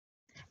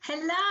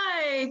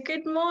Hello,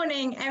 good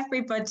morning,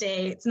 everybody.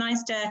 It's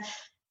nice to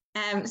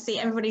see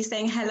everybody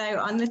saying hello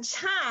on the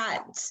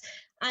chat.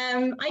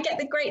 I get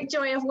the great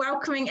joy of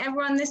welcoming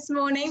everyone this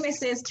morning.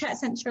 This is Church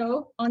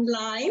Central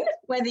Online,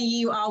 whether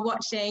you are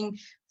watching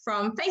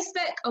from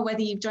Facebook or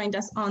whether you've joined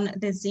us on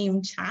the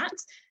Zoom chat.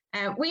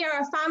 We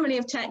are a family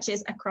of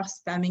churches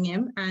across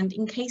Birmingham, and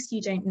in case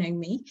you don't know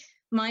me,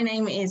 my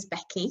name is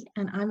Becky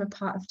and I'm a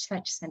part of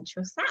Church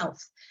Central South.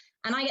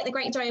 And I get the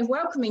great joy of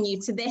welcoming you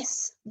to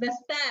this, the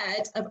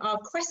third of our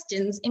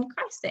questions in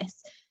crisis.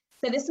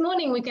 So this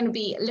morning, we're going to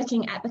be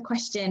looking at the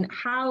question,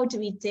 how do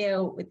we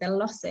deal with the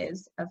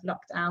losses of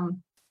lockdown?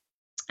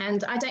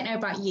 And I don't know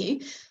about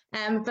you,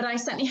 but I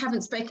certainly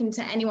haven't spoken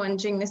to anyone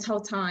during this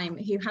whole time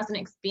who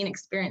hasn't been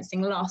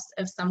experiencing loss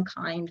of some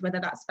kind,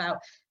 whether that's felt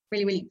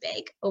really, really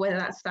big or whether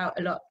that's felt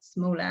a lot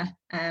smaller.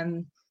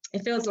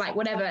 It feels like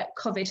whatever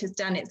COVID has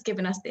done, it's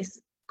given us this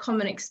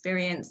common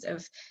experience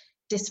of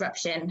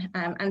disruption.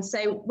 And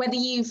so whether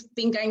you've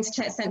been going to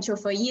Church Central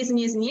for years and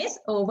years and years,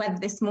 or whether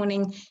this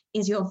morning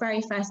is your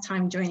very first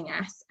time joining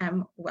us,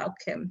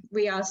 welcome.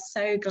 We are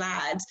so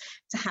glad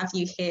to have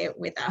you here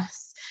with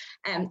us.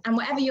 And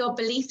whatever your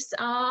beliefs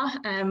are,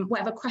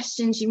 whatever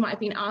questions you might have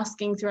been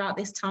asking throughout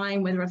this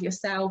time, whether of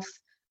yourself,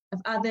 of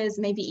others,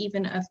 maybe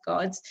even of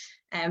God,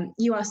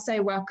 you are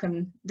so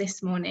welcome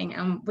this morning.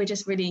 And we're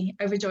just really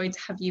overjoyed to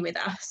have you with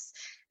us.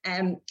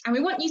 And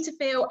we want you to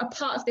feel a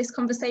part of this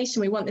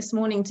conversation. We want this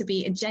morning to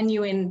be a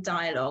genuine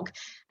dialogue.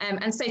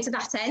 And so to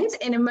that end,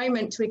 in a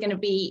moment, we're going to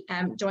be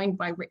joined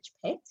by Rich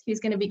Pitt, who's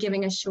going to be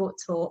giving a short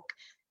talk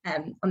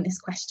on this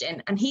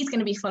question. And he's going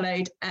to be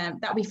followed,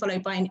 that'll be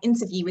followed by an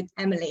interview with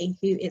Emily,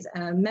 who is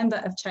a member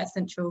of Church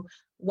Central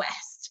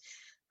West.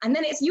 And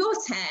then it's your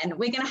turn.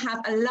 We're going to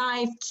have a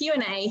live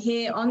Q&A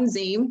here on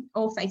Zoom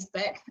or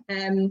Facebook,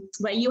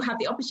 where you have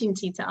the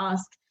opportunity to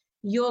ask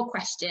your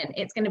question.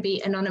 It's going to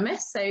be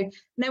anonymous, so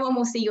no one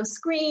will see your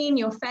screen,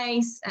 your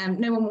face,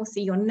 no one will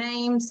see your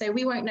name, so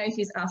we won't know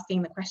who's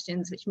asking the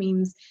questions, which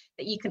means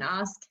that you can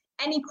ask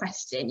any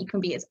question. You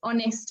can be as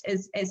honest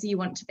as you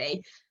want to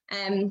be,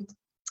 and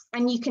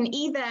you can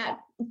either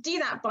do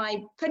that by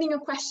putting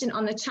your question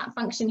on the chat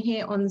function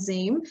here on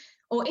Zoom,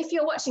 or if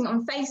you're watching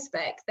on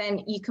Facebook,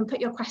 then you can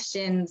put your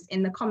questions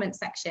in the comment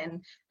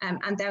section,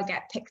 and they'll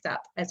get picked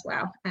up as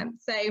well.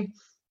 So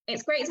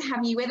it's great to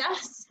have you with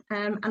us,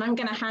 and I'm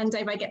going to hand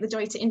over. I get the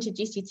joy to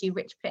introduce you to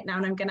Rich Pitt now,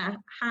 and I'm going to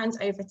hand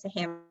over to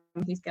him,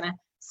 who's going to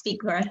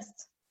speak for us.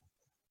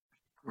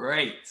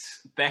 Great,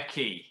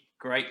 Becky,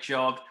 great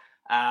job.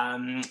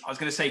 I was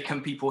going to say,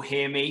 can people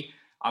hear me?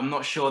 I'm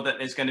not sure that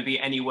there's going to be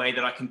any way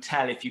that I can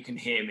tell if you can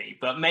hear me,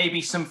 but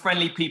maybe some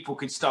friendly people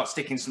could start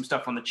sticking some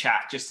stuff on the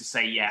chat just to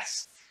say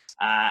yes,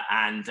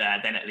 and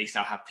then at least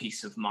I'll have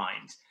peace of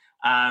mind.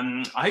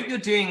 I hope you're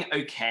doing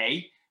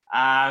okay.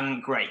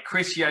 Great,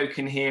 Chris Yo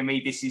can hear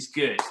me. This is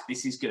good.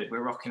 This is good.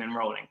 We're rocking and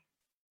rolling.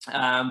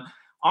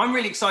 I'm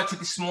really excited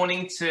this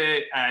morning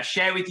to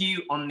share with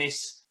you on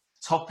this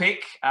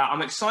topic.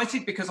 I'm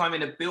excited because I'm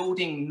in a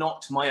building,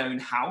 not my own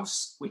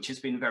house, which has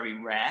been very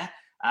rare.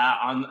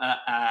 I'm at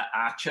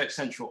our Church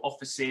Central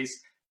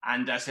offices,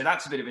 and so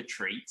that's a bit of a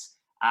treat.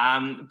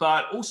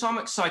 But also I'm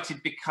excited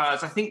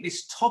because I think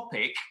this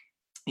topic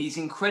is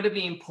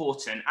incredibly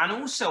important, and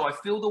also I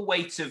feel the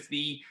weight of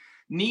the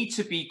need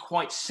to be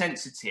quite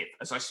sensitive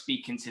as I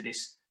speak into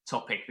this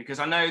topic, because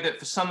I know that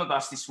for some of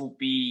us, this will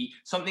be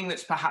something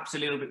that's perhaps a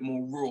little bit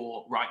more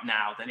raw right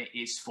now than it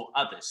is for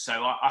others.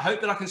 So I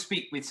hope that I can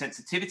speak with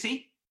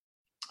sensitivity.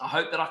 I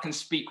hope that I can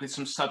speak with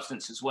some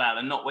substance as well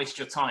and not waste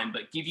your time,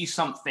 but give you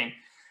something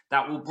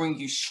that will bring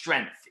you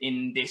strength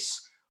in this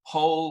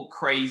whole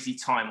crazy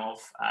time of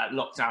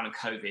lockdown and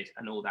COVID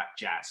and all that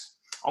jazz.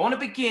 I want to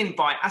begin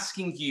by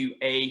asking you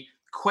a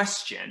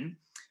question.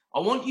 I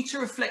want you to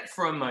reflect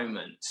for a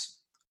moment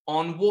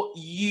on what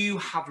you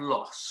have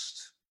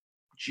lost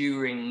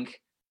during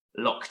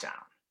lockdown.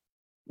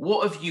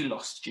 What have you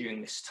lost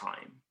during this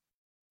time?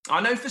 I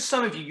know for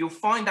some of you, you'll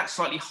find that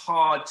slightly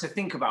hard to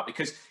think about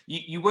because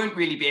you won't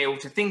really be able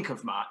to think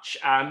of much.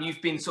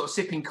 You've been sort of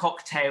sipping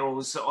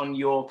cocktails on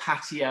your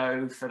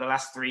patio for the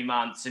last 3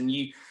 months, and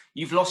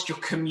you've lost your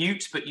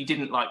commute, but you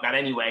didn't like that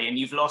anyway. And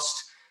you've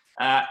lost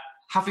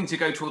having to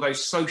go to all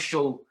those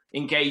social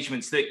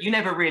engagements that you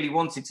never really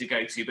wanted to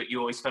go to, but you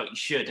always felt you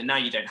should, and now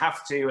you don't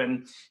have to.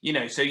 And, you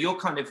know, so you're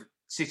kind of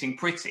sitting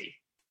pretty.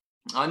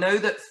 I know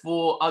that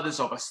for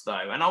others of us,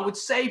 though, and I would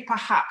say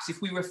perhaps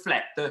if we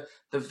reflect, the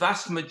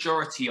vast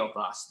majority of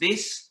us,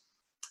 this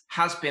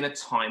has been a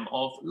time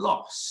of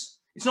loss.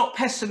 It's not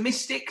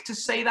pessimistic to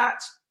say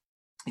that.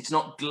 It's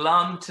not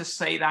glum to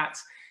say that.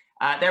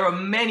 There are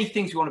many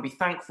things we want to be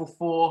thankful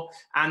for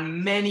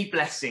and many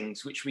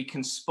blessings which we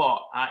can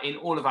spot in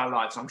all of our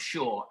lives, I'm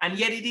sure. And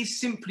yet it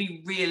is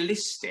simply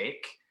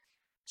realistic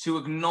to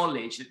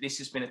acknowledge that this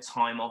has been a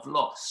time of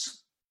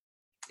loss.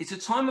 It's a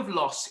time of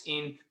loss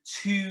in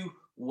two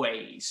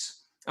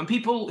ways. And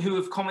people who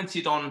have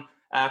commented on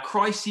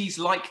crises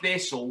like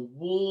this, or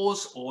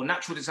wars or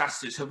natural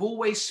disasters, have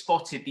always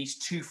spotted these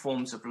two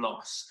forms of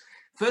loss.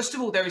 First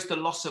of all, there is the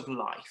loss of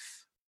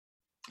life.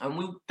 And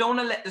we don't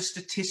want to let the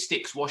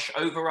statistics wash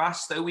over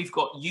us, though we've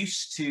got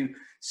used to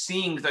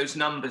seeing those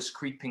numbers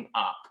creeping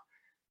up.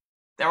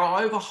 There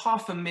are over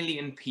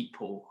 500,000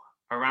 people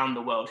around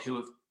the world who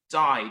have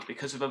died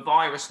because of a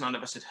virus none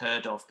of us had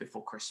heard of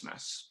before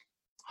Christmas.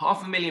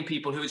 500,000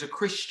 people who, as a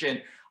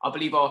Christian, I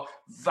believe are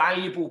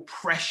valuable,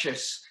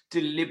 precious,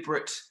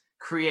 deliberate,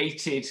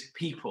 created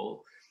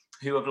people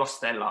who have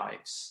lost their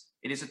lives.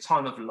 It is a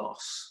time of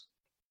loss.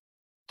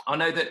 I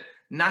know that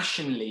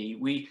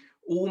nationally,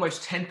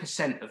 almost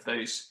 10% of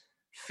those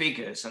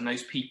figures and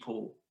those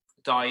people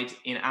died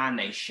in our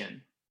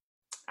nation.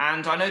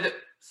 And I know that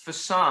for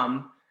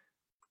some,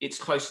 it's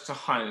closer to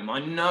home. I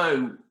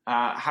know,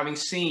 having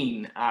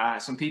seen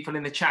some people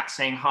in the chat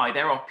saying hi,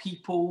 there are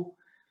people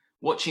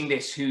watching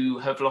this who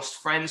have lost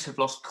friends, have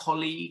lost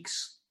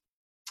colleagues,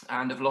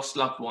 and have lost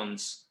loved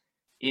ones.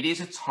 It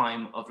is a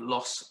time of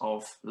loss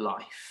of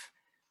life.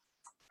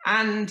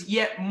 And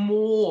yet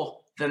more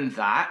than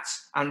that,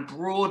 and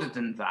broader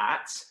than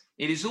that,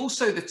 it is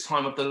also the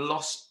time of the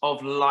loss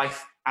of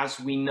life as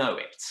we know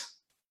it.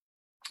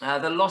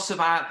 The loss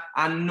of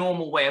our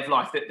normal way of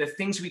life, the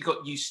things we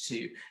got used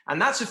to. And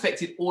that's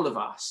affected all of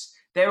us.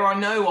 There I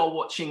know are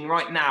watching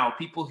right now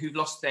people who've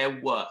lost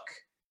their work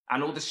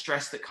and all the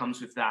stress that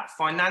comes with that,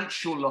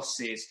 financial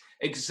losses,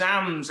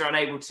 exams are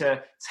unable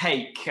to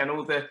take and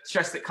all the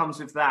stress that comes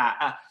with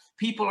that.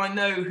 People I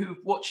know who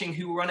watching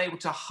who were unable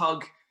to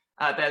hug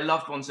their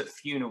loved ones at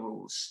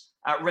funerals.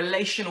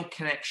 Relational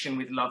connection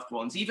with loved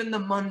ones, even the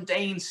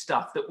mundane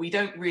stuff that we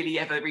don't really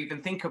ever even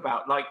think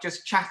about, like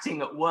just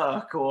chatting at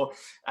work or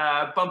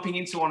bumping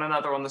into one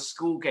another on the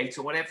school gate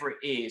or whatever it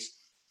is.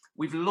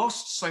 We've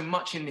lost so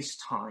much in this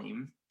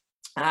time,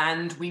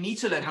 and we need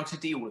to learn how to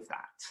deal with that.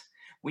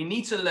 We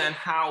need to learn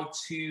how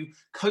to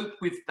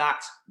cope with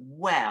that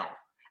well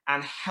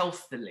and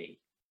healthily.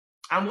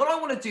 And what I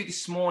want to do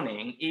this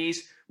morning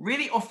is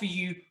really offer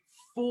you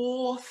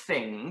 4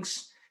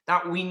 things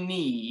that we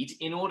need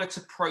in order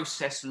to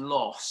process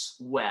loss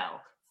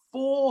well.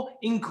 4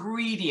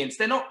 ingredients.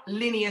 They're not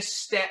linear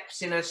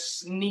steps in a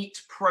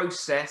neat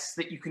process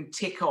that you can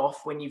tick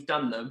off when you've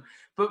done them,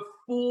 but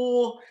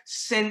 4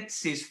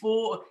 senses,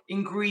 4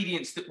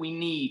 ingredients that we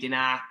need in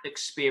our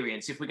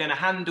experience if we're going to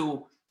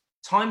handle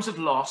times of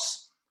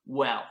loss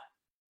well.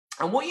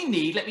 And what you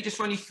need, let me just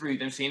run you through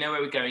them so you know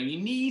where we're going. You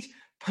need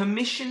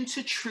permission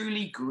to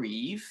truly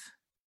grieve.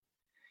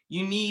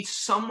 You need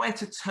somewhere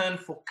to turn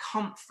for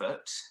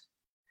comfort.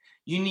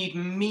 You need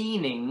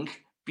meaning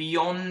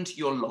beyond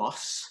your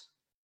loss.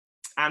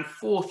 And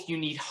 4th, you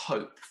need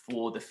hope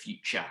for the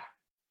future.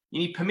 You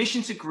need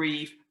permission to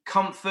grieve,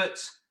 comfort,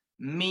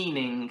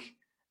 meaning,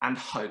 and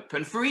hope.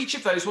 And for each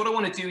of those, what I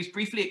want to do is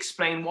briefly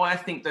explain why I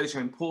think those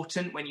are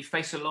important when you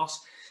face a loss.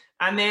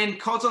 And then,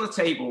 cards on the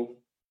table,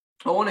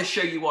 I want to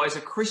show you why, as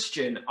a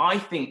Christian, I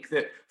think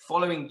that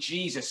following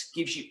Jesus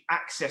gives you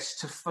access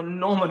to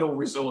phenomenal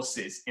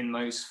resources in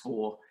those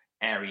 4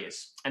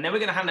 areas. And then we're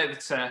going to hand over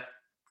to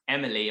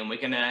Emily, and we're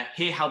going to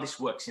hear how this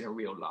works in a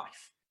real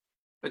life.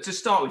 But to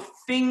start with,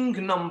 thing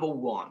number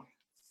one,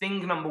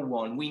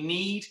 we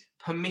need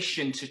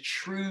permission to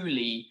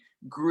truly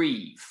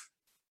grieve.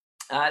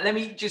 Let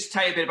me just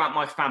tell you a bit about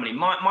my family.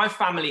 My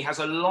family has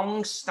a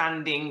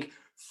long-standing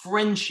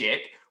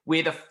friendship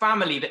with a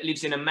family that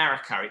lives in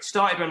America. It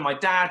started when my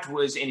dad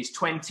was in his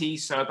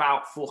 20s, so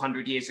about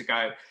 400 years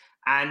ago,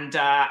 and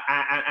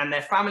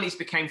their families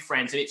became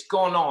friends, and it's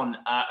gone on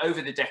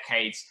over the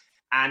decades.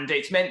 And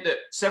it's meant that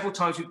several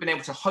times we've been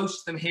able to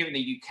host them here in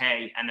the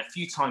UK, and a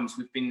few times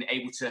we've been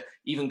able to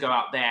even go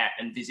out there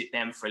and visit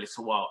them for a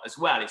little while as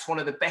well. It's one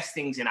of the best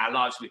things in our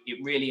lives.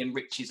 It really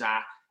enriches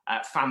our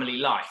family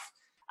life.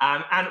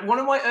 And one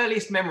of my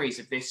earliest memories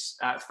of this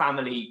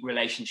family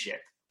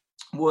relationship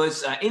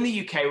was in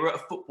the UK. We were at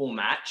a football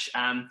match,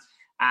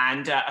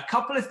 and a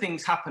couple of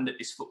things happened at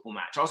this football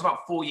match. I was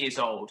about 4 years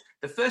old.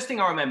 The first thing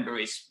I remember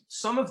is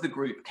some of the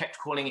group kept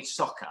calling it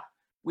soccer,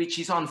 which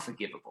is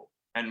unforgivable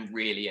and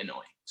really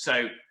annoying.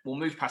 So we'll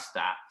move past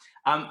that.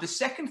 The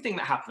second thing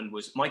that happened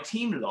was my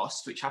team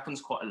lost, which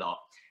happens quite a lot.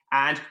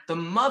 And the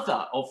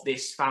mother of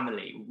this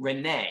family,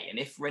 Renee, and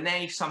if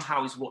Renee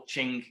somehow is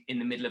watching in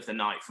the middle of the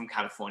night from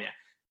California,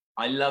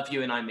 I love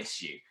you and I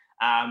miss you.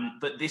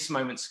 But this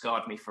moment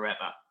scarred me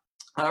forever.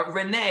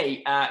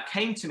 Renee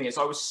came to me as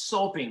I was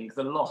sobbing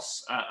the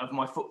loss of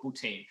my football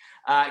team,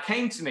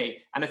 came to me,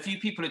 and a few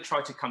people had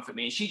tried to comfort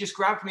me, and she just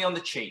grabbed me on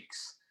the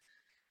cheeks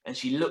and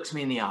she looked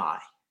me in the eye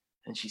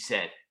and she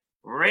said,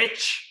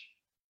 "Rich,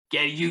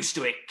 get used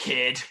to it,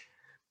 kid."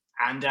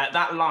 And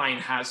that line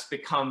has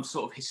become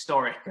sort of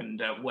historic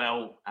and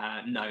well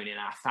known in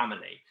our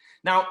family.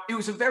 Now, it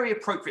was a very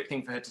appropriate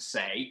thing for her to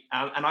say,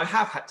 and I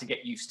have had to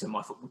get used to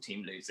my football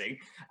team losing,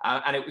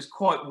 and it was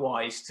quite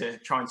wise to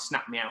try and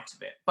snap me out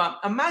of it. But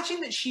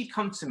imagine that she'd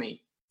come to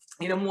me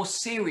in a more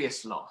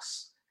serious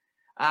loss,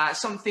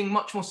 something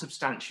much more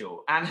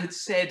substantial, and had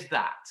said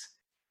that.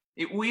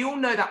 We all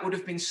know that would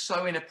have been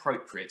so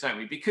inappropriate, don't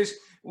we? Because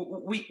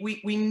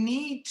we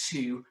need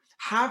to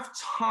have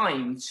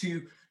time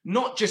to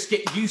not just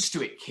get used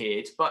to it,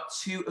 kid, but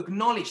to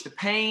acknowledge the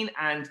pain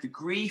and the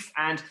grief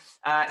and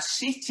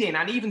sit in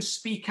and even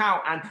speak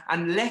out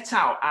and let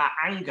out our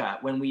anger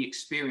when we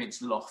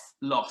experience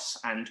loss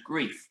and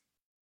grief.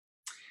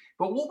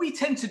 But what we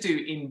tend to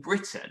do in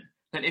Britain,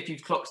 and if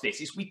you've clocked this,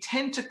 is we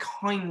tend to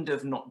kind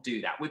of not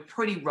do that. We're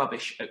pretty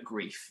rubbish at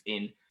grief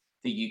in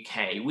the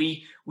UK.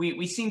 We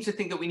seem to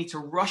think that we need to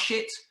rush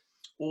it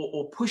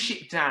or push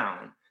it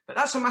down. But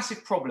that's a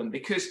massive problem,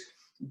 because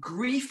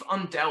grief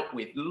undealt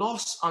with,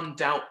 loss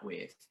undealt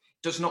with,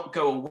 does not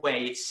go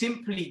away. It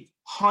simply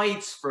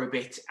hides for a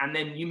bit, and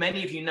then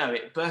many of you know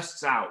it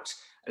bursts out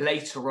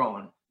later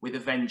on with a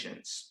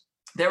vengeance.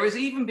 There has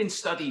even been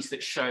studies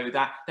that show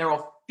that there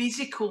are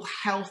physical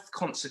health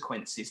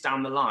consequences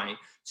down the line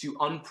to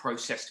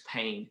unprocessed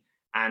pain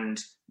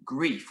and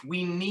grief.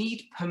 We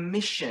need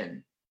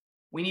permission.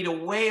 We need a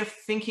way of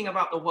thinking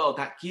about the world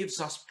that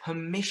gives us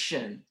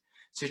permission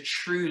to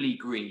truly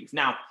grieve.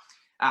 Now,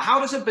 how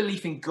does a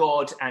belief in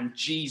God and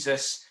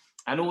Jesus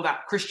and all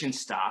that Christian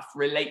stuff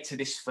relate to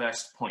this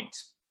first point?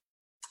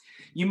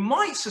 You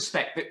might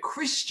suspect that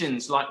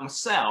Christians like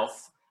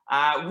myself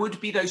would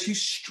be those who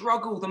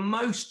struggle the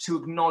most to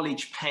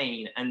acknowledge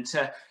pain and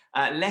to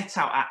let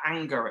out our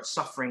anger at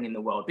suffering in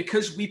the world,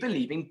 because we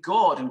believe in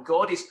God, and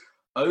God is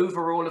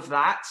over all of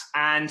that.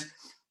 And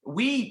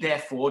we,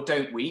 therefore,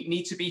 don't we,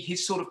 need to be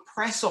his sort of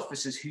press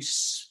officers who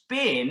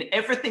spin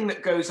everything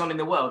that goes on in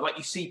the world, like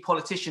you see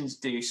politicians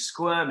do,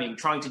 squirming,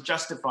 trying to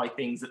justify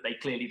things that they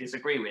clearly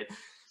disagree with.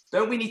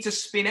 Don't we need to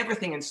spin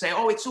everything and say,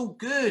 oh, it's all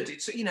good.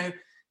 It's, you know,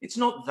 it's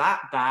not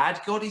that bad.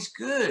 God is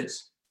good.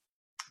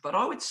 But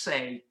I would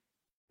say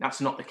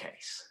that's not the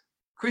case.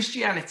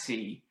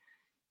 Christianity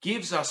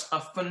gives us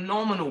a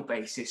phenomenal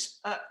basis,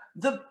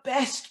 the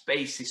best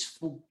basis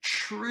for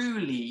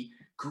truly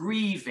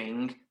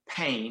grieving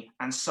pain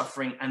and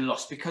suffering and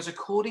loss, because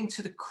according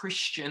to the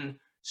Christian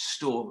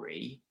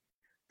story,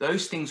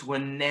 those things were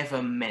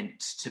never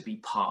meant to be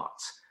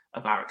part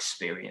of our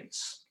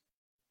experience.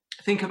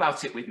 Think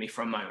about it with me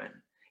for a moment.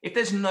 If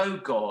there's no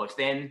God,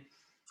 then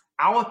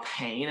our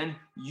pain and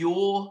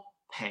your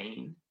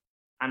pain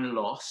and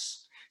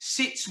loss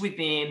sits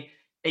within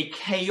a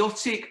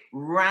chaotic,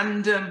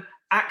 random,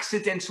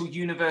 accidental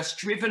universe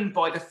driven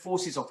by the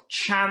forces of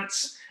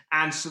chance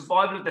and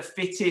survival of the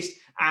fittest,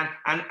 and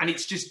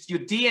it's just your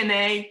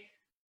DNA.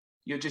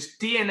 You're just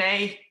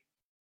DNA.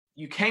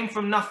 You came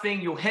from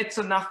nothing. Your head's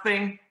are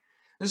nothing.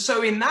 And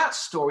so in that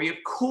story, of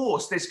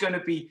course, there's going to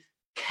be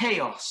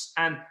chaos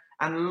and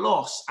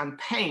loss and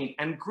pain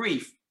and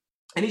grief.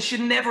 And it should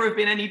never have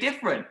been any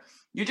different.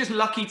 You're just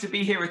lucky to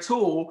be here at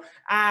all.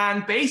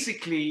 And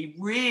basically,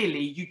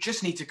 really, you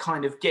just need to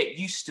kind of get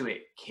used to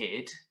it,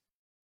 kid.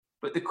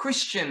 But the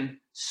Christian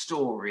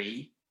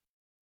story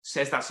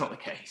says that's not the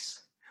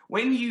case.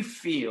 When you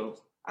feel,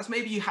 as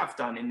maybe you have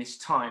done in this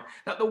time,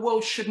 that the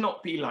world should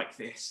not be like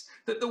this,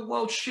 that the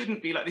world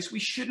shouldn't be like this, we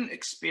shouldn't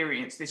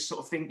experience this sort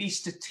of thing, these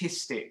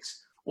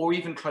statistics, or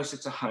even closer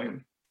to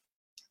home,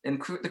 then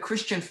the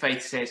Christian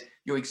faith says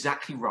you're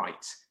exactly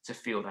right to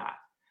feel that.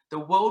 The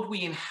world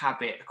we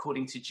inhabit,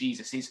 according to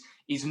Jesus,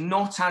 is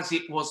not as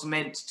it was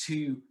meant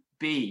to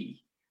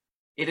be.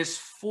 It has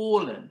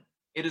fallen.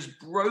 It has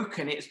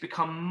broken. It has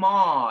become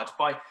marred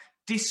by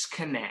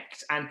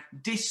disconnect and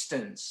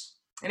distance.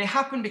 And it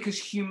happened because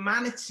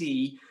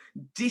humanity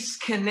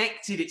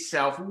disconnected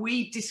itself.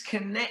 We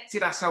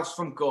disconnected ourselves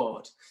from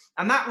God.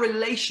 And that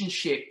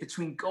relationship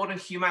between God and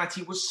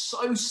humanity was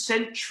so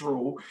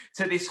central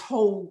to this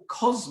whole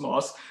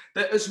cosmos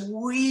that as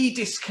we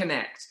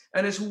disconnect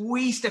and as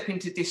we step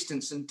into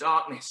distance and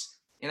darkness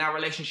in our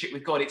relationship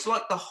with God, it's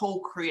like the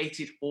whole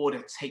created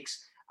order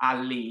takes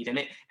our lead,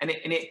 and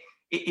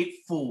it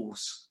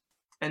falls,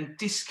 and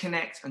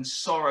disconnect and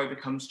sorrow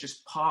becomes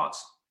just part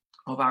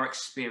of our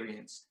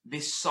experience,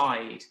 this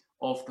side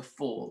of the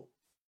fall.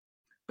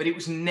 But it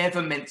was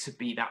never meant to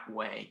be that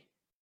way.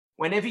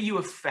 Whenever you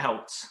have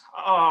felt,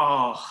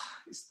 oh,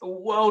 is the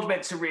world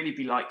meant to really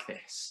be like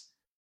this?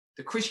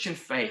 The Christian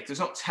faith does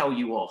not tell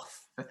you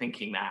off for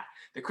thinking that.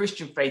 The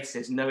Christian faith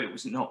says, no, it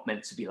was not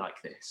meant to be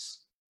like this.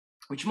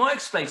 Which might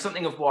explain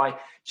something of why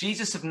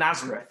Jesus of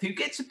Nazareth, who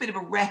gets a bit of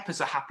a rep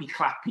as a happy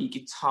clappy,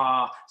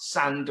 guitar,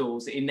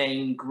 sandals,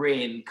 inane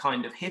grin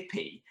kind of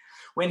hippie,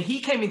 when he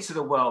came into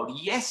the world,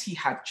 yes, he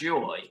had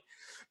joy,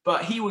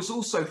 but he was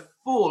also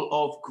full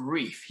of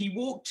grief. He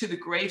walked to the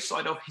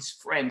graveside of his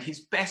friend,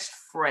 his best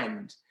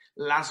friend,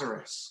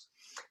 Lazarus.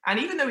 And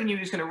even though he knew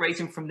he was going to raise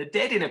him from the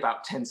dead in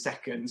about 10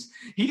 seconds,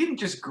 he didn't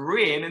just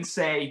grin and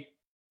say,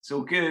 it's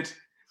all good.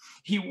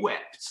 He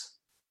wept.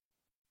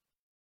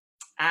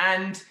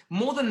 And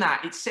more than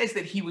that, it says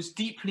that he was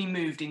deeply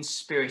moved in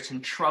spirit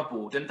and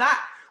troubled. And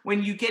that,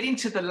 when you get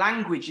into the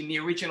language, in the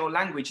original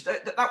language,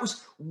 that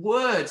was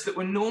words that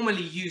were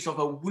normally used of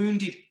a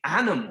wounded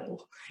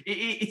animal.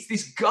 It's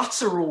this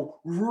guttural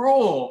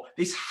roar,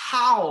 this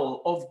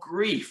howl of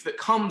grief that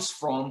comes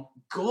from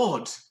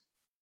God,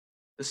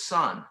 the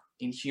Son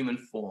in human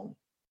form.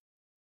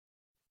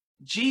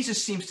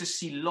 Jesus seems to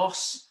see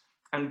loss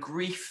and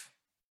grief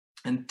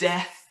and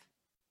death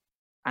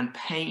and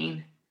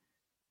pain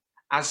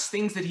as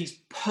things that he's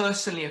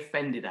personally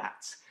offended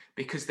at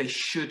because they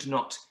should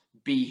not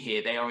be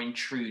here. They are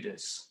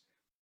intruders.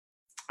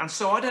 And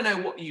so I don't know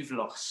what you've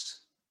lost,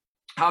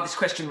 how this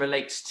question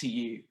relates to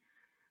you.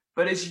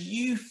 But as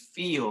you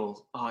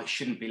feel, oh, it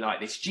shouldn't be like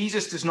this,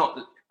 Jesus does not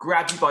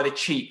grab you by the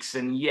cheeks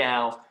and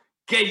yell,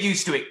 get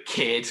used to it,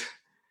 kid.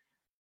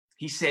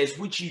 He says,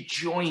 would you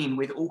join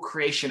with all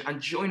creation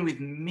and join with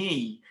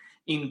me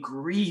in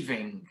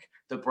grieving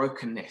the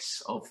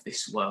brokenness of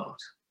this world?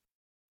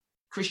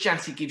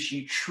 Christianity gives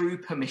you true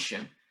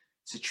permission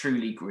to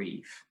truly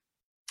grieve.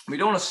 We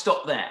don't want to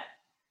stop there,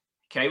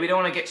 okay? We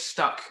don't want to get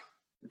stuck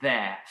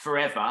there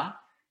forever.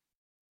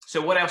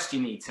 So what else do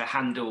you need to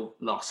handle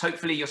loss?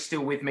 Hopefully you're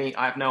still with me.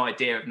 I have no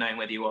idea of knowing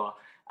whether you are,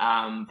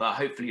 but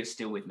hopefully you're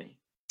still with me.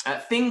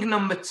 Thing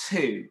number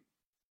 2,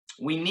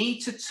 we need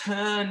to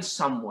turn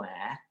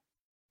somewhere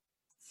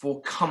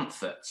for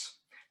comfort.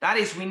 That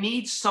is, we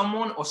need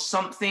someone or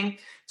something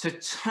to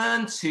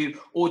turn to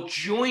or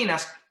join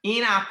us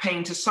in our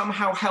pain to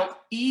somehow help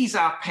ease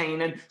our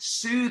pain and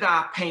soothe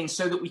our pain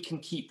so that we can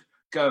keep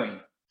going.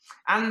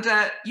 And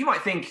you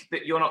might think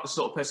that you're not the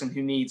sort of person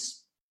who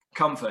needs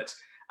comfort,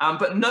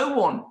 but no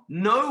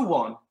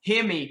one,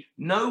 hear me,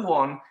 no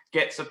one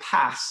gets a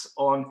pass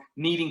on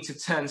needing to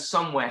turn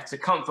somewhere to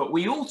comfort.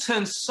 We all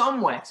turn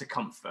somewhere to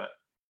comfort,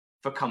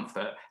 for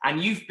comfort.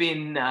 And you've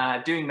been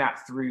doing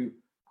that through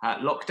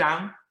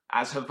lockdown,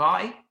 as have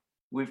I.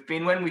 We've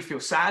been when we feel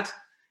sad,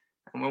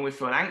 and when we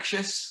feel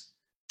anxious,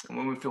 and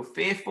when we feel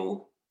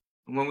fearful,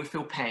 and when we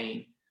feel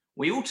pain.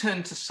 We all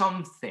turn to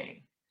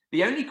something.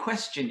 The only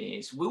question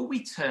is, will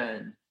we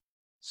turn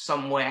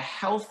somewhere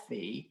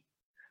healthy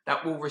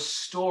that will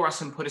restore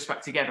us and put us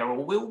back together,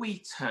 or will we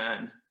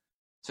turn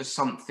to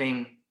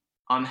something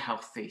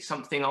unhealthy,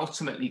 something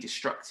ultimately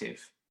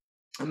destructive?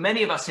 And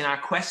many of us, in our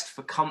quest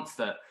for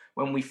comfort,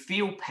 when we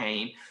feel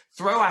pain,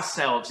 throw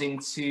ourselves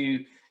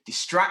into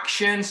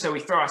distraction. So we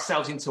throw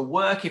ourselves into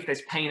work if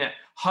there's pain at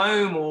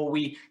home, or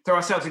we throw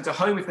ourselves into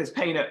home if there's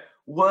pain at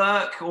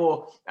work,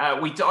 or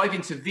we dive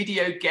into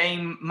video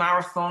game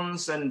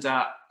marathons. And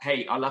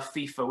hey, I love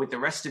FIFA with the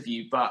rest of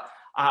you, but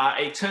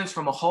it turns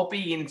from a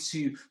hobby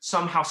into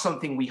somehow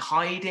something we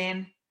hide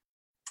in,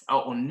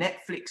 or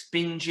Netflix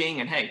binging.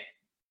 And hey,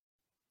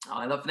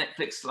 I love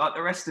Netflix like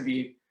the rest of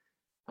you,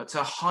 but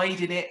to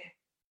hide in it,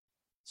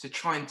 to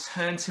try and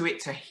turn to it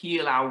to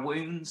heal our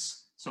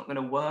wounds, it's not going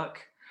to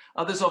work.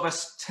 Others of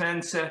us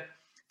turn to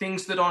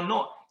things that are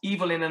not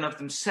evil in and of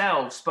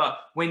themselves, but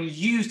when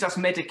used as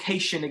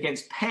medication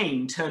against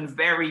pain, turn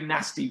very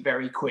nasty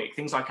very quick.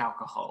 Things like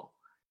alcohol,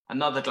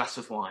 another glass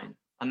of wine,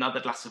 another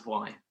glass of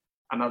wine,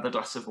 another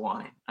glass of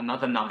wine,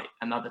 another night,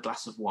 another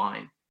glass of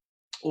wine.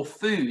 Or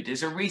food.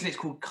 There's a reason it's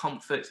called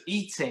comfort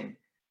eating,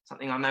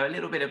 something I know a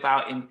little bit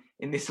about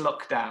in this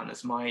lockdown,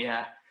 as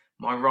my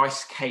my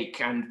rice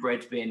cake and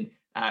bread bin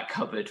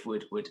cupboard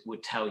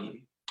would tell you.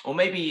 Or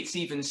maybe it's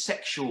even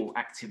sexual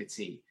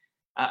activity,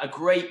 a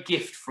great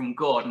gift from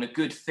God and a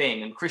good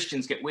thing. And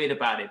Christians get weird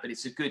about it, but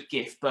it's a good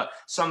gift. But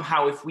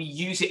somehow if we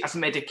use it as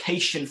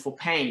medication for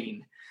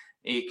pain,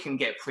 it can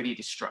get pretty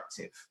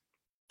destructive.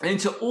 And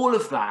into all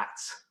of that,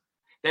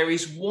 there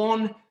is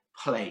one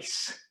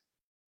place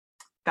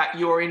that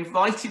you're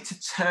invited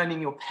to turn in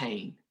your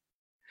pain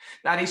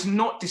that is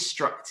not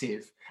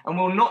destructive and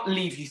will not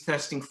leave you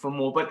thirsting for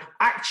more, but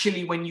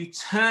actually when you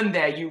turn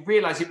there, you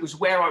realize it was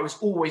where I was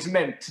always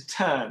meant to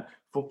turn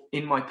for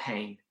in my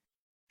pain.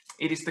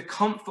 It is the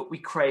comfort we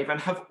crave and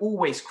have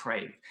always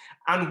craved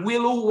and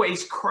will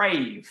always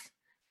crave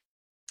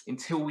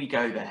until we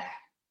go there.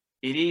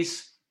 It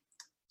is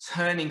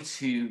turning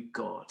to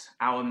God,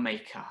 our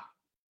maker.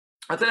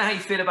 I don't know how you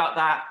feel about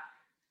that,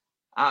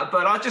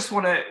 but I just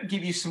want to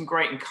give you some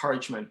great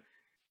encouragement.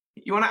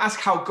 You want to ask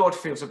how God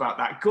feels about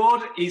that.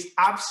 God is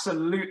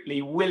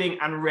absolutely willing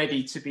and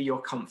ready to be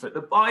your comfort.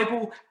 The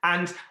Bible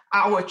and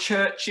our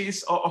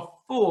churches are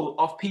full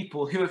of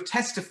people who have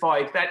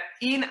testified that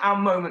in our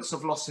moments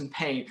of loss and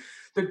pain,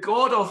 the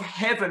God of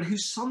heaven, who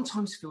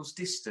sometimes feels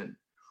distant,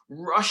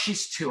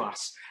 rushes to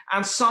us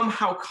and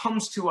somehow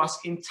comes to us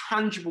in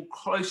tangible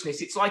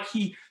closeness. It's like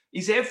he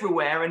is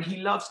everywhere and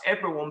he loves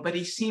everyone, but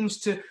he seems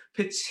to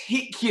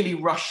particularly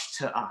rush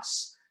to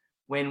us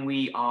when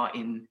we are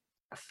in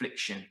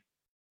affliction.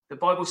 The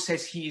Bible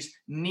says he is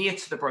near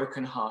to the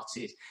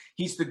brokenhearted.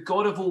 He's the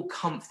God of all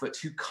comfort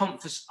who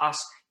comforts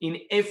us in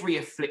every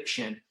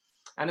affliction.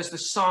 And as the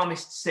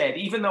psalmist said,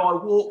 even though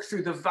I walk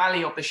through the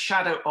valley of the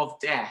shadow of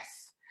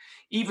death,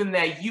 even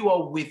there you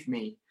are with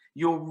me.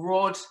 Your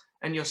rod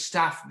and your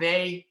staff,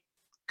 they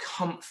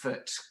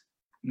comfort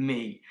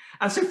me.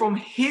 And so from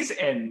his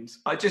end,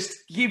 I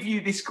just give you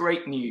this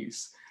great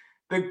news.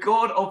 The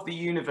God of the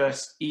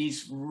universe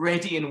is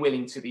ready and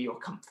willing to be your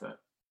comfort.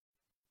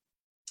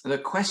 The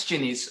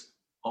question is,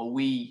 are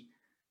we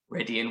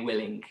ready and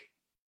willing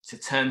to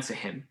turn to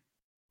him?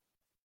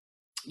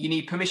 You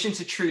need permission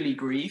to truly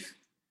grieve.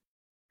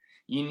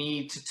 You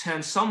need to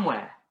turn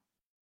somewhere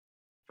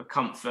for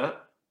comfort.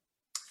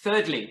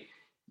 Thirdly,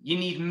 you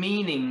need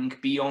meaning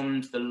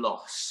beyond the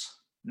loss.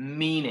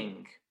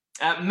 Meaning.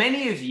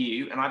 Many of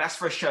you, and I'd ask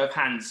for a show of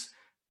hands,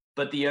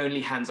 but the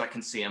only hands I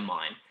can see are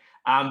mine.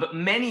 But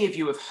many of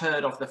you have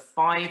heard of the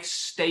 5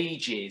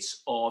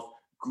 stages of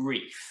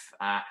grief: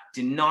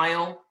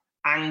 denial,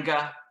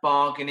 anger,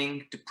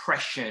 bargaining,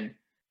 depression,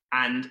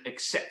 and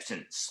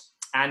acceptance.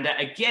 And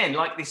again,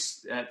 like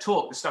this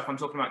talk, the stuff I'm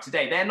talking about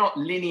today, they're not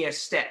linear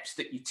steps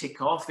that you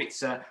tick off.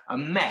 It's a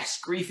mess.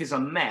 Grief is a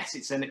mess.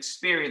 It's an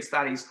experience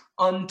that is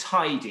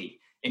untidy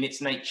in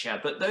its nature.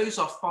 But those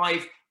are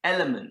 5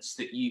 elements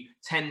that you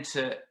tend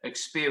to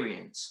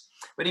experience.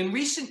 But in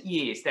recent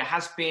years, there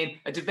has been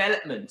a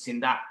development in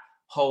that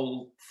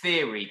whole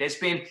theory. There's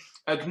been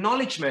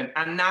acknowledgement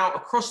and now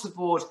across the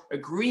board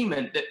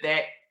agreement that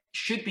there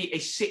should be a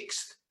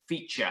 6th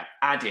feature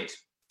added.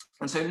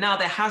 And so now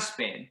there has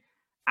been,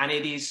 and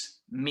it is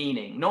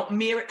meaning, not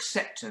mere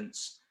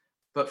acceptance,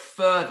 but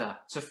further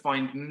to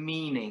find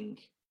meaning.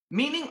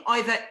 Meaning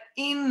either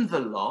in the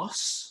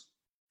loss,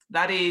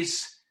 that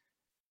is,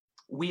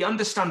 we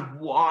understand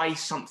why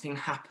something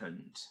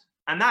happened.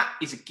 And that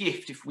is a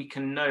gift if we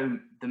can know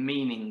the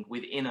meaning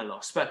within a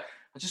loss. But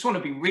I just want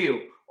to be real.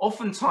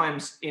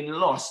 Oftentimes in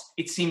loss,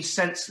 it seems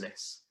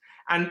senseless.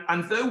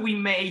 And though we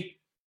may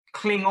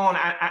cling on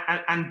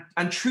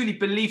and truly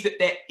believe that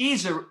there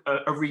is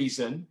a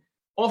reason,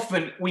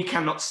 often we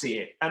cannot see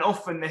it. And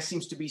often there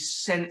seems to be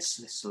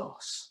senseless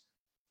loss.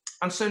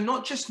 And so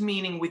not just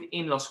meaning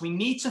within loss, we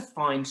need to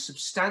find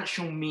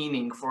substantial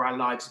meaning for our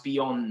lives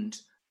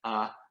beyond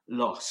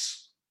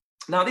loss.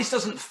 Now, this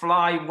doesn't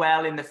fly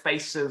well in the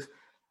face of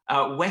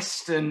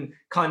Western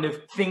kind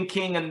of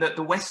thinking and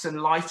the Western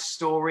life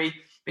story,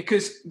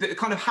 because the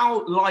kind of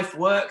how life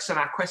works and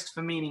our quest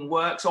for meaning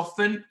works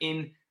often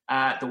in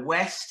the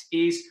West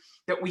is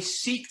that we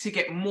seek to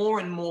get more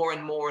and more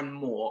and more and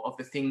more of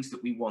the things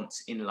that we want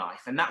in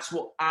life. And that's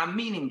what our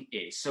meaning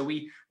is. So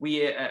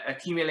we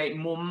accumulate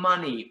more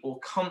money or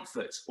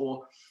comfort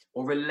or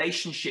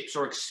relationships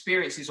or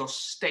experiences or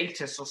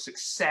status or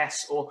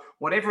success or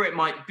whatever it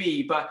might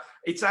be. But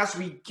it's as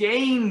we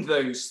gain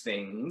those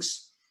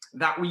things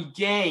that we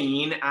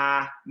gain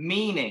our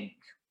meaning.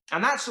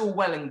 And that's all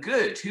well and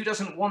good. Who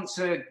doesn't want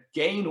to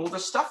gain all the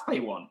stuff they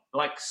want?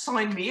 Like,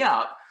 sign me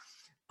up.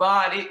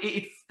 But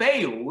it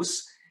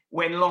fails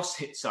when loss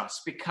hits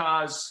us,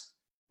 because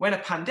when a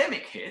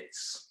pandemic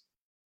hits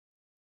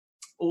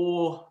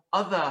or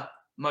other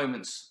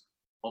moments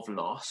of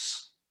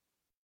loss,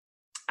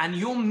 and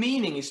your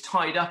meaning is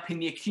tied up in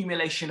the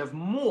accumulation of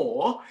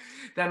more,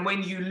 then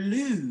when you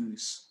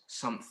lose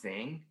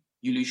something,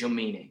 you lose your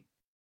meaning.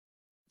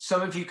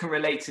 Some of you can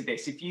relate to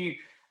this. If you,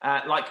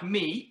 like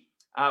me,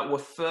 were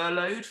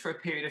furloughed for a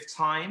period of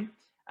time,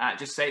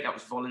 just say that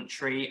was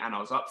voluntary and I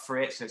was up for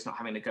it, so it's not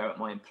having to go at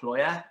my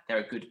employer.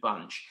 They're a good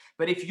bunch.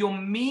 But if your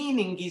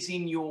meaning is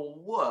in your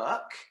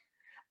work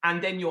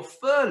and then you're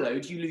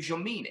furloughed, you lose your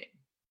meaning.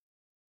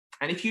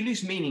 And if you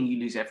lose meaning, you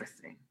lose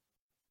everything.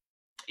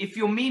 If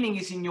your meaning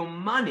is in your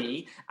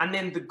money and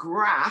then the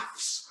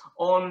graphs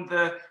on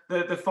the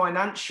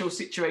financial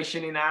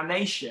situation in our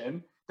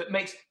nation that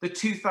makes the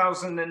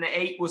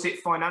 2008, was it,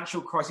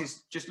 financial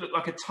crisis just look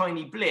like a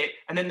tiny blip,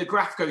 and then the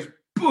graph goes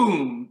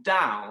boom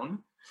down.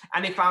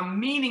 And if our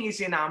meaning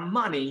is in our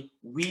money,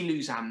 we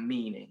lose our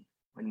meaning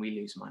when we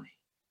lose money.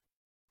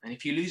 And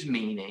if you lose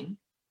meaning,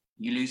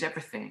 you lose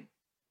everything.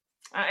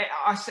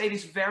 I say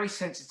this very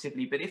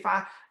sensitively, but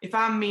if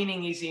our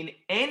meaning is in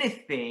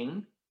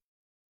anything,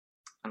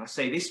 and I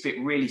say this bit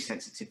really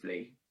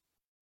sensitively,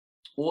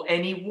 or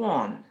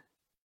anyone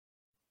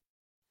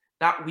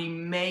that we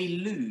may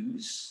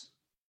lose,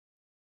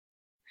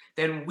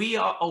 then we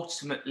are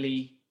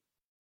ultimately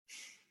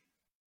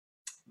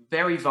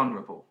very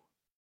vulnerable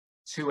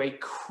to a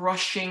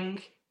crushing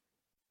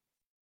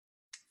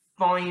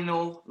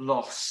final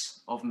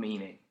loss of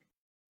meaning.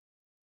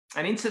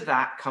 And into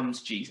that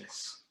comes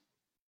Jesus.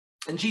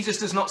 And Jesus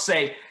does not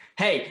say,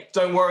 hey,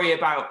 don't worry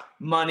about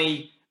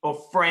money or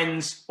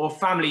friends or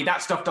family.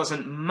 That stuff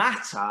doesn't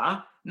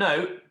matter.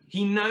 No,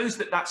 he knows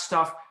that that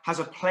stuff has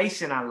a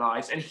place in our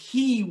lives, and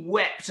he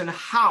wept and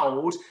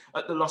howled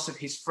at the loss of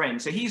his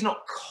friend. So he's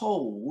not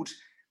cold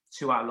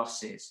to our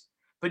losses,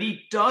 but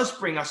he does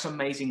bring us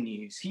amazing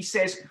news. He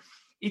says,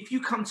 if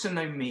you come to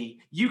know me,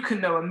 you can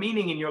know a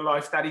meaning in your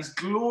life that is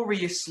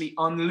gloriously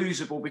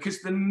unlosable,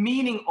 because the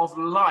meaning of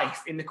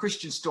life in the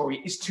Christian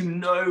story is to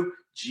know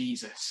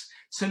Jesus,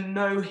 to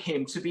know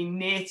him, to be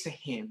near to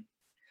him.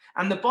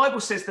 And the Bible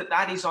says that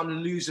that is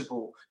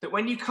unlosable, that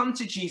when you come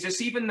to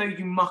Jesus, even though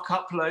you muck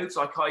up loads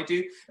like I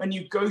do, and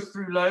you go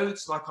through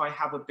loads like I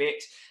have a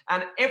bit,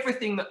 and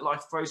everything that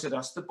life throws at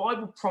us, the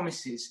Bible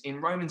promises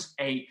in Romans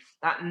 8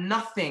 that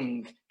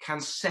nothing can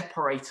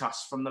separate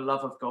us from the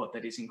love of God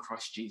that is in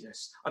Christ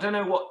Jesus. I don't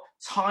know what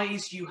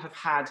ties you have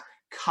had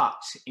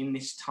cut in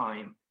this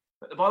time,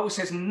 but the Bible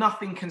says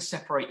nothing can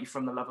separate you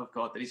from the love of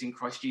God that is in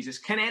Christ Jesus.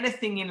 Can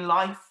anything in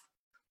life?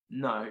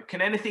 No.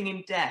 Can anything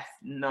in death?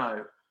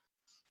 No.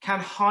 Can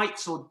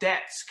heights or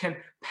depths, can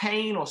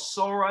pain or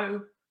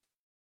sorrow?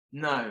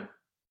 No.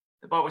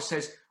 The Bible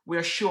says we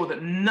are sure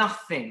that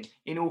nothing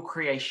in all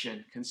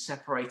creation can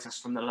separate us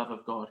from the love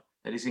of God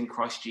that is in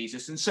Christ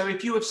Jesus. And so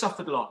if you have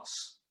suffered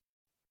loss,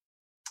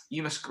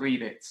 you must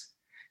grieve it.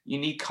 you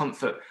need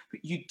comfort,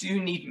 but you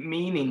do need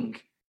meaning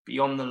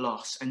beyond the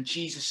loss. And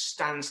Jesus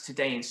stands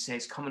today and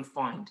says, come and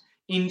find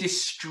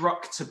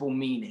indestructible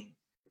meaning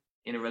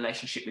in a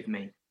relationship with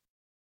me.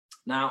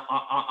 Now,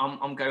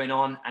 I'm going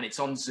on, and it's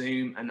on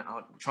Zoom, and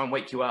I'll try and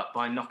wake you up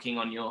by knocking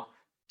on your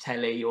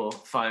telly or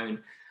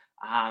phone.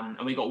 And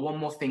we've got one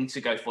more thing to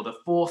go for, the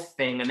fourth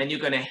thing, and then you're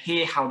going to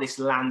hear how this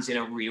lands in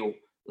a real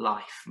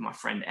life, my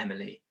friend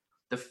Emily.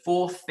 The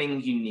fourth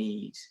thing you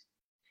need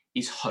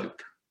is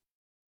hope.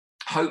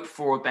 Hope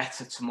for a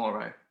better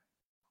tomorrow.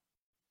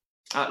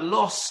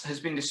 Loss has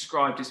been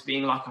described as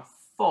being like a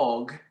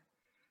fog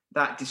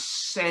that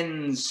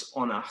descends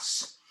on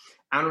us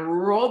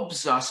and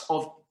robs us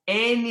of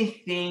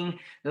anything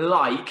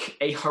like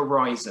a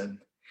horizon.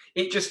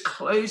 It just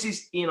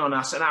closes in on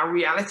us and our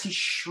reality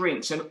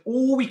shrinks, and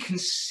all we can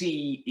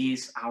see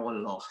is our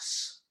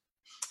loss.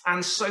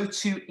 And so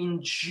to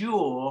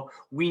endure,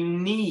 we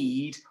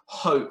need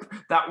hope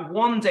that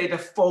one day the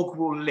fog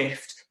will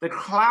lift, the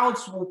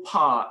clouds will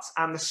part,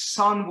 and the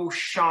sun will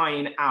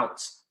shine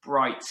out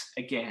bright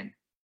again.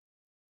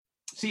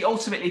 See,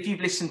 ultimately, if you've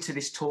listened to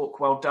this talk,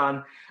 well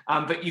done.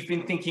 But you've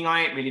been thinking,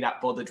 I ain't really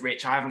that bothered,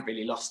 Rich. I haven't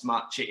really lost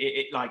much.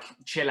 Like,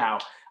 chill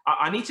out.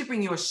 I need to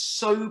bring you a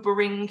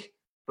sobering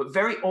but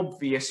very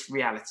obvious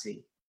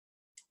reality.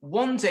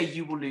 One day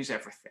you will lose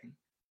everything,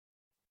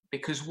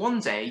 because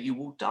one day you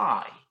will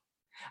die.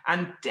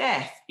 And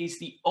death is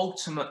the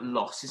ultimate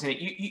loss, isn't it?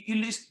 You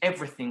lose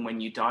everything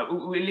when you die.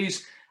 We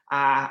lose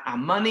our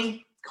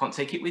money, can't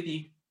take it with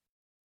you.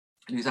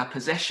 We lose our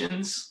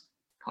possessions,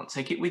 can't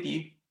take it with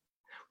you.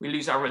 We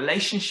lose our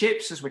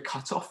relationships as we're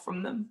cut off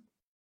from them.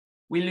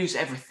 We lose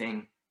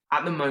everything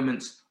at the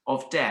moment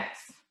of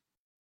death.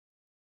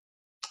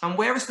 And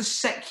whereas the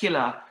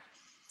secular,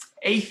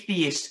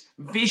 atheist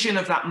vision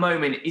of that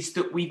moment is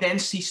that we then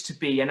cease to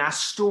be, and our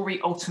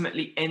story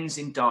ultimately ends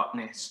in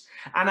darkness.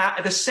 And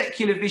the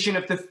secular vision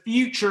of the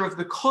future of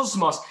the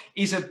cosmos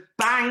is a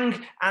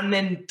bang and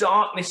then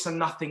darkness and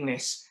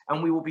nothingness,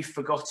 and we will be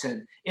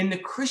forgotten. In the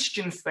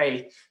Christian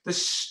faith, the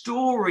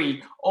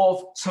story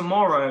of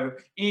tomorrow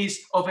is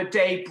of a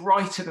day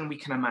brighter than we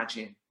can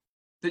imagine.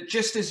 That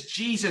just as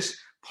Jesus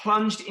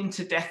plunged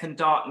into death and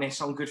darkness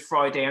on Good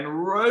Friday and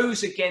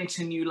rose again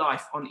to new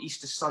life on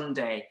Easter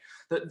Sunday,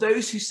 that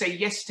those who say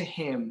yes to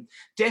him,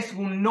 death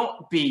will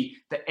not be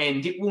the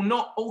end. It will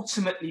not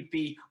ultimately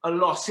be a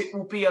loss. It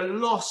will be a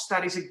loss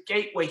that is a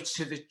gateway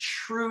to the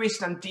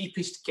truest and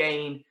deepest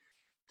gain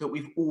that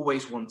we've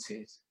always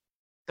wanted.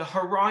 The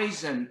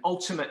horizon,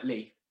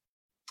 ultimately,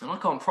 and I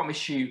can't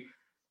promise you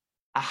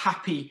a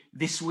happy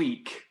this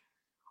week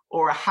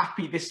or a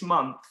happy this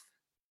month,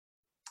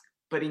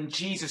 but in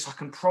Jesus, I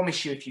can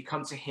promise you, if you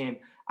come to him,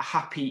 a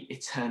happy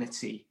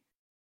eternity.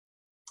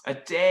 A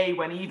day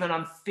when even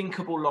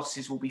unthinkable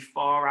losses will be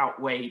far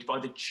outweighed by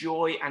the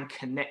joy and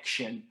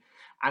connection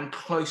and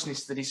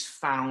closeness that is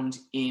found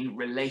in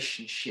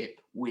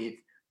relationship with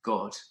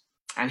God.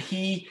 And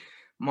he,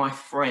 my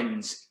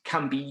friends,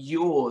 can be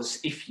yours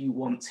if you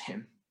want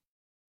him.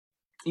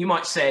 You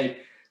might say,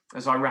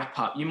 as I wrap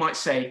up, you might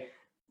say,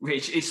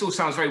 Rich, it all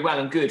sounds very well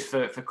and good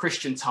for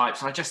Christian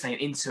types. I just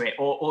ain't into it.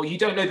 Or you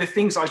don't know the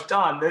things I've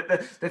done,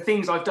 the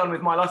things I've done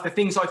with my life, the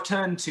things I've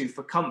turned to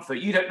for comfort.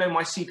 You don't know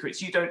my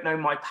secrets. You don't know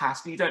my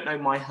past. You don't know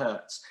my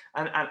hurts.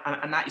 And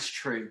that is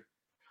true.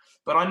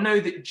 But I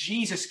know that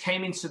Jesus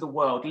came into the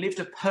world,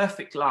 lived a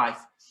perfect life,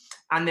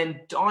 and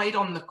then died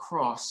on the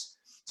cross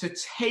to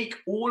take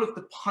all of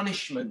the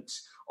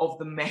punishment of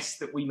the mess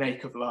that we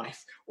make of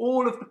life,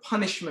 all of the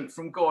punishment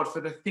from God for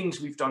the things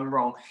we've done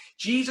wrong.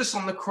 Jesus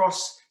on the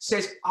cross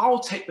says, I'll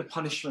take the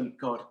punishment,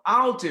 God.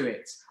 I'll do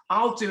it.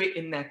 I'll do it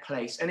in their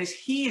place. And as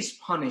he is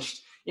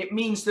punished, it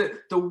means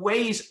that the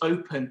way is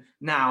open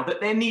now,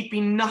 that there need be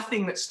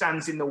nothing that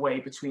stands in the way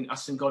between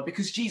us and God,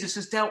 because Jesus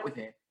has dealt with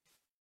it.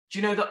 Do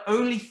you know the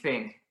only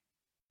thing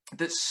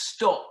that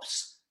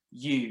stops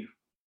you,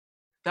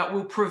 that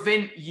will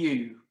prevent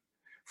you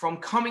from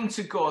coming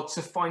to God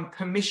to find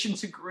permission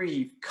to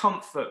grieve,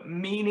 comfort,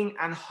 meaning,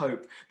 and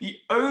hope, the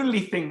only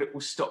thing that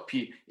will stop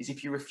you is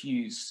if you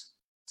refuse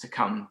to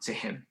come to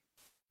him.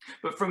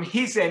 But from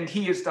his end,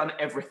 he has done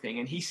everything,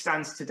 and he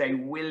stands today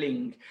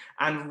willing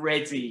and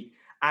ready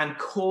and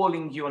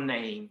calling your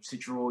name to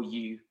draw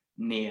you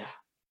near.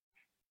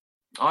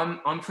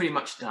 I'm pretty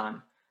much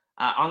done.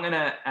 I'm going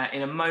to,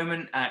 in a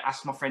moment,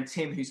 ask my friend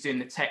Tim, who's doing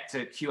the tech,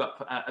 to queue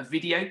up a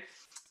video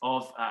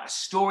of a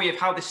story of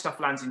how this stuff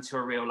lands into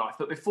a real life.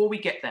 But before we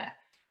get there,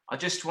 I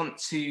just want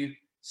to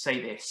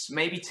say this.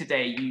 Maybe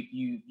today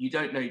you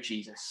don't know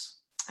Jesus.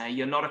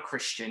 You're not a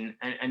Christian,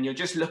 and you're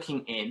just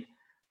looking in.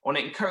 I want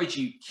to encourage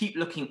you, keep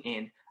looking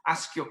in,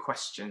 ask your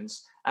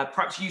questions.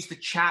 Perhaps use the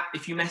chat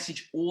if you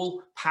message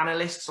all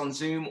panelists on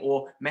Zoom,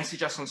 or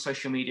message us on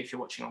social media if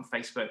you're watching on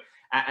Facebook,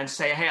 and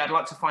say, hey, I'd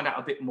like to find out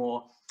a bit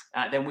more.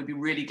 Then we'd be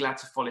really glad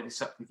to follow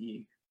this up with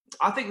you.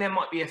 I think there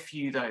might be a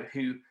few, though,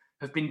 who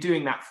have been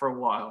doing that for a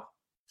while.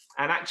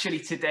 And actually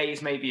today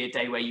is maybe a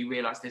day where you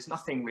realize there's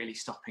nothing really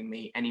stopping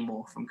me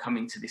anymore from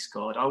coming to this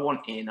God. I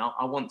want in,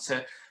 I want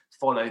to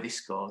follow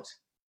this God.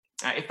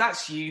 If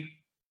that's you,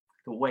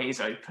 the way is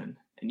open.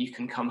 and you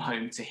can come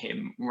home to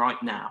him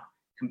right now,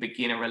 can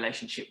begin a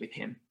relationship with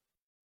him.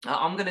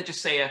 I'm going to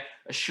just say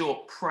a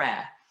short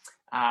prayer,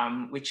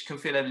 which can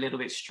feel a little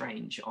bit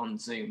strange on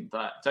Zoom,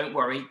 but don't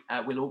worry,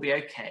 we'll all be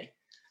okay.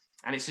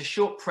 And it's a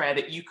short prayer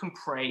that you can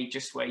pray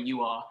just where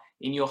you are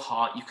in your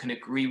heart. You can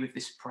agree with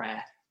this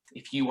prayer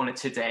if you want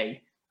to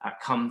today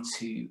come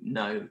to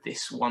know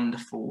this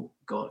wonderful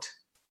God.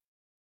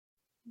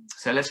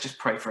 So let's just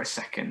pray for a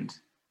second.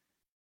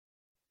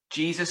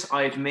 Jesus,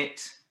 I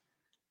admit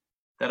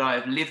that I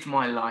have lived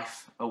my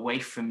life away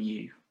from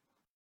you,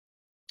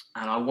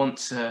 and I want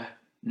to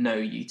know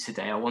you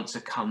today. I want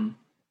to come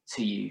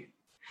to you.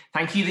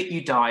 Thank you that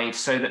you died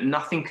so that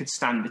nothing could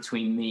stand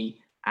between me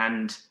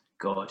and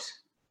God.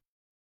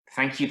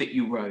 Thank you that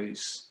you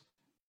rose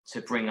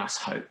to bring us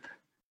hope.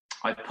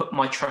 I put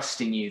my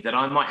trust in you that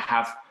I might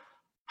have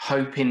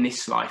hope in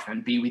this life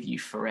and be with you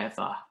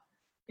forever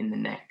in the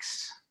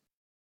next.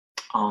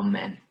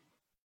 Amen.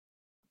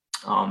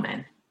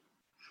 Amen.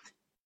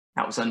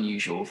 That was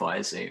unusual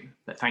via Zoom,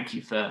 but thank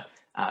you for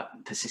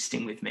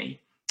persisting with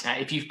me.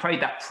 If you've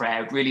prayed that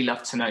prayer, I'd really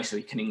love to know so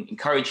we can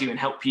encourage you and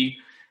help you.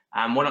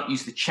 Why not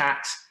use the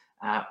chat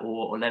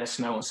or let us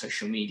know on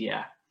social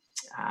media.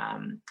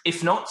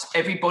 If not,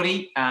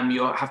 everybody,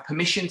 you have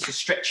permission to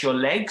stretch your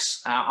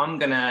legs. I'm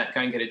going to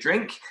go and get a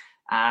drink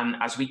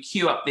as we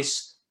queue up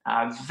this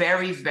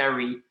very,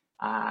 very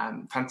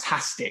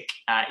fantastic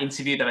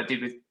interview that I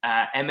did with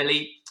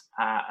Emily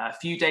a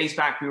few days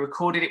back. We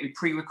recorded it, we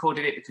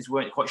pre-recorded it because we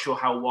weren't quite sure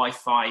how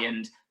Wi-Fi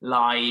and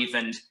live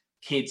and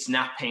kids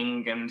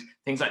napping and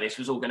things like this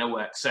was all going to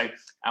work. So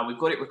we've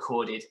got it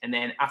recorded, and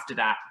then after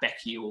that,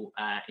 Becky will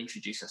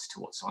introduce us to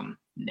what's on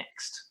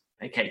next.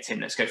 Okay, Tim,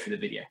 let's go through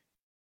the video.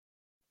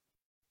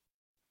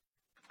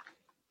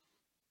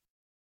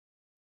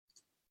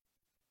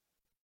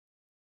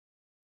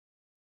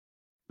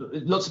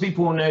 Lots of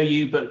people will know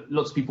you, but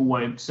lots of people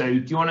won't. So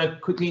do you want to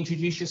quickly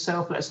introduce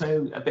yourself? Let us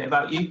know a bit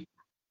about you.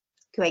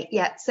 Great,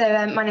 yeah.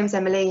 So my name's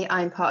Emily.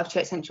 I'm part of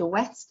Church Central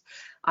West.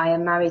 I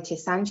am married to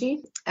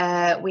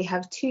Sanju. We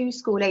have 2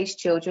 school-aged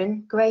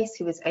children, Grace,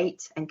 who is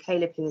 8, and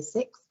Caleb, who is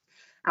 6.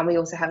 And we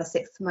also have a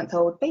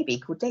 6-month-old baby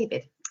called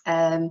David.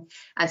 And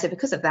so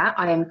because of that,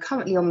 I am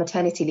currently on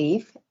maternity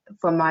leave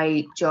from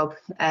my job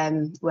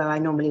where I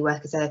normally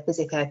work as a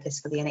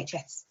physiotherapist for the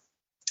NHS.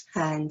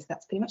 And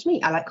that's pretty much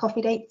me. I like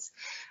coffee dates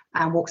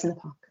and walks in the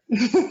park.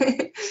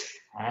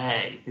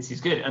 Hey, this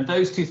is good. And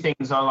those 2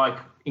 things are like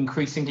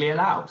increasingly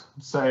allowed.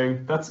 So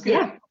that's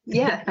good.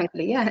 Yeah,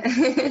 thankfully,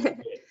 yeah.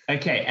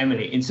 Okay,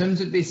 Emily, in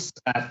terms of this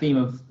theme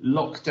of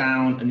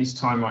lockdown and this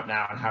time right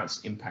now and how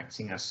it's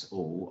impacting us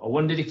all, I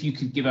wondered if you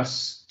could give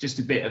us just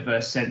a bit of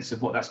a sense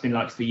of what that's been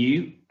like for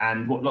you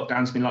and what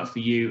lockdown's been like for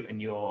you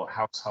and your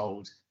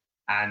household,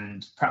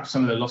 and perhaps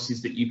some of the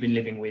losses that you've been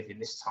living with in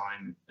this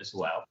time as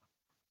well.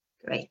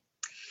 Great.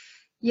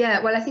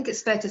 Yeah, well, I think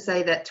it's fair to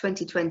say that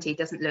 2020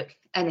 doesn't look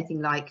anything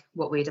like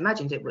what we'd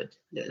imagined it would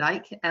look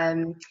like.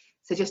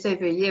 So just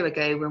over a year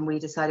ago, when we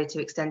decided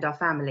to extend our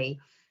family,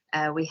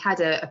 we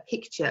had a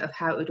picture of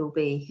how it would all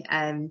be,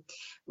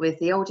 with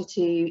the older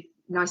 2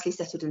 nicely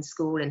settled in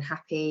school and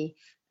happy.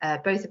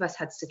 Both of us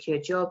had secure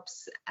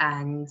jobs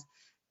and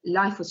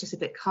life was just a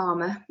bit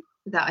calmer.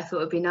 That I thought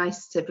it would be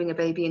nice to bring a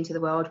baby into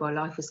the world while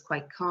life was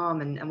quite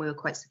calm and we were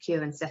quite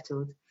secure and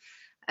settled.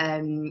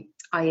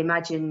 I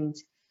imagined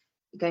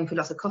going for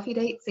lots of coffee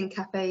dates in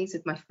cafes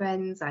with my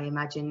friends. I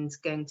imagined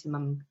going to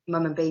mum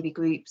and baby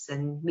groups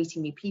and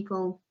meeting new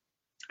people.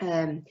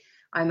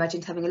 I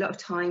imagined having a lot of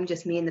time,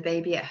 just me and the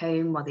baby at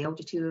home while the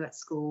older 2 were at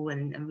school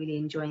and really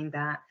enjoying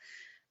that.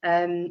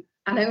 And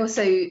I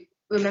also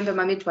remember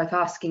my midwife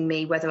asking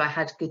me whether I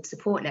had good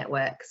support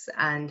networks.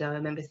 And I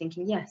remember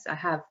thinking, yes, I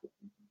have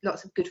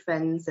lots of good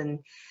friends and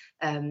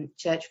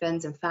church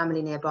friends and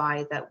family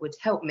nearby that would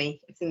help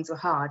me if things were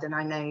hard. And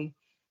I know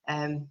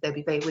they'd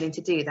be very willing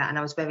to do that, and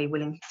I was very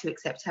willing to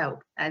accept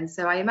help. And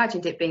so I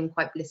imagined it being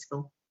quite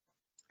blissful.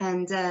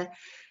 And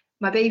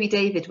my baby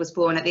David was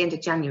born at the end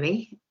of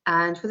January,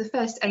 and for the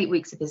first 8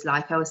 weeks of his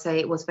life, I would say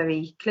it was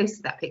very close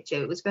to that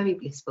picture. It was very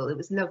blissful, it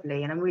was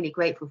lovely, and I'm really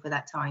grateful for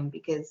that time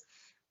because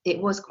it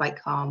was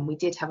quite calm. We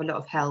did have a lot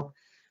of help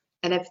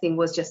and everything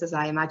was just as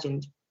I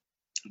imagined.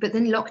 But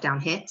then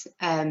lockdown hit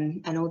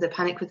and all the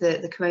panic with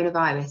the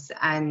coronavirus,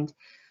 and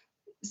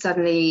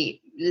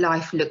suddenly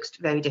life looked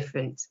very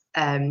different.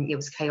 It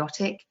was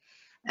chaotic.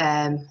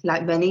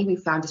 Like many, we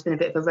found it's been a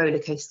bit of a roller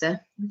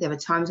coaster. There were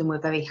times when we're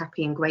very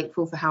happy and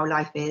grateful for how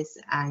life is,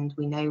 and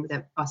we know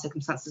that our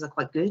circumstances are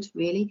quite good,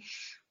 really.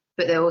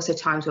 But there are also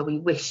times where we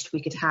wished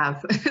we could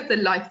have the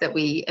life that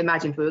we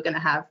imagined we were going to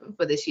have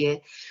for this year.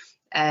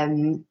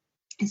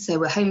 So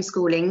we're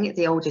homeschooling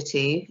the older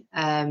 2,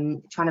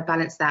 trying to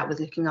balance that with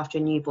looking after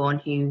a newborn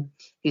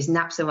whose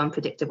naps are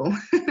unpredictable.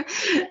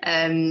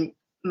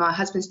 My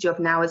husband's job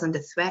now is under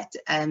threat,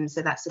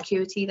 so that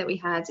security that we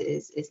had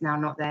is now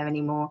not there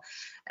anymore,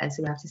 and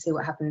so we have to see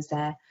what happens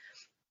there.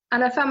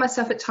 And I found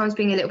myself at times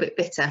being a little bit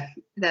bitter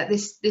that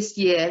this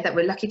year that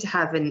we're lucky to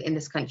have in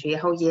this country, a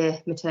whole year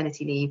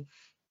maternity leave,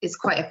 is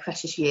quite a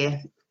precious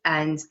year.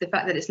 And the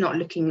fact that it's not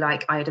looking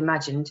like I had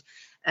imagined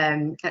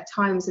at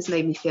times has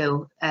made me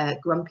feel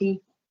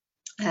grumpy,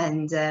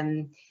 and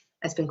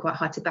it's been quite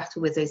hard to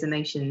battle with those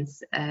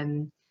emotions.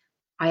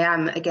 I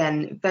am,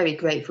 again, very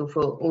grateful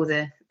for all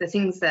the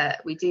things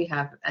that we do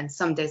have, and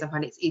some days I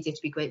find it's easier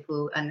to be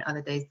grateful, and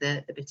other days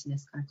the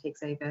bitterness kind of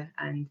takes over,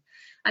 and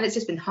it's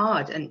just been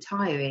hard and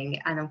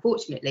tiring. And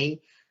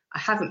unfortunately, I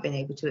haven't been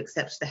able to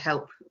accept the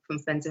help from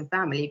friends and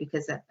family,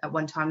 because at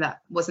one time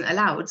that wasn't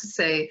allowed.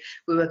 So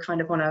we were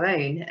kind of on our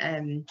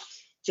own,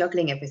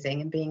 juggling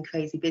everything and being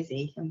crazy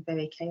busy and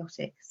very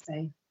chaotic.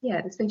 So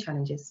yeah, there's been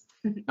challenges.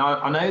 Now,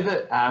 I know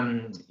that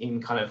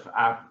in kind of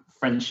our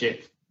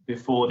friendship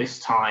before this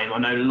time, I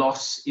know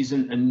loss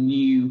isn't a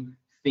new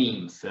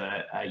theme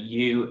for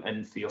you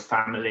and for your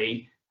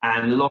family,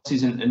 and loss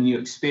isn't a new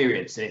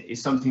experience.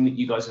 It's something that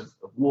you guys have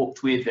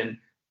walked with and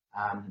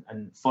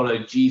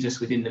followed Jesus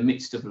within the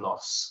midst of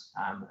loss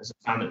as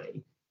a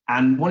family.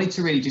 And wanted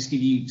to really just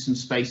give you some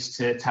space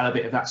to tell a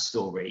bit of that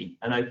story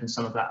and open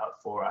some of that up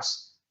for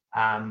us,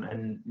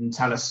 and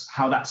tell us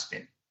how that's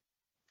been.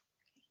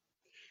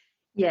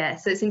 Yeah,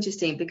 so it's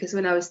interesting, because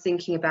when I was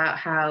thinking about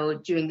how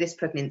during this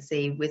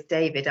pregnancy with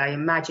David, I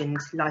imagined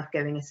life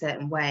going a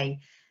certain way,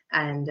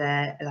 and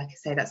like I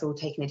say, that's all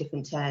taken a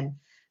different turn.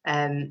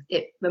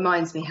 It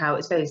reminds me how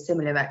it's very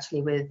similar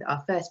actually with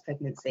our first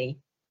pregnancy,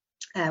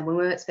 when we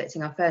were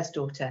expecting our first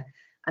daughter,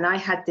 and I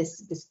had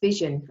this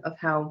vision of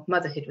how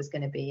motherhood was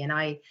going to be, and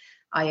I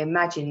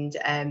imagined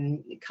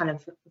kind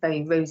of a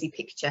very rosy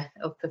picture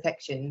of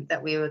perfection,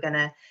 that we were going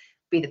to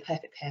be the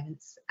perfect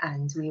parents,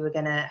 and we were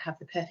going to have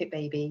the perfect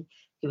baby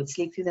who would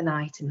sleep through the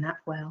night and nap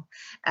well,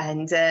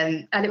 and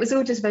it was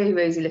all just very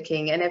rosy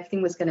looking, and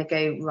everything was going to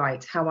go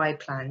right how I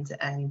planned,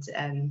 and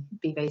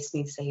be very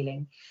smooth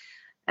sailing.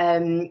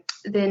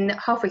 Then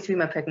halfway through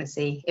my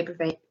pregnancy, it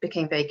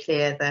became very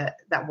clear that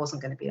that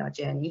wasn't going to be our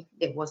journey.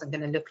 It wasn't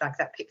going to look like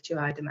that picture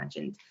I'd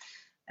imagined.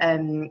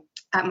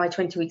 At my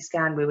 20-week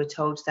scan, we were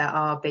told that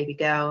our baby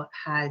girl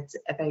had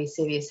a very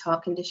serious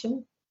heart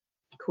condition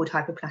called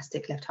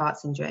hypoplastic left heart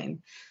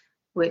syndrome,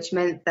 which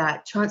meant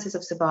that chances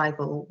of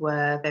survival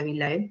were very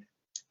low,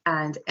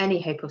 and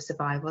any hope of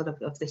survival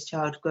of this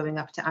child growing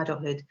up to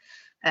adulthood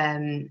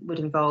would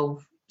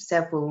involve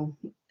several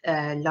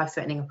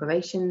life-threatening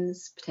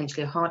operations,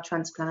 potentially a heart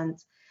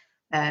transplant.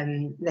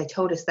 They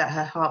told us that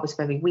her heart was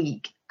very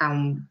weak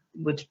and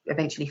would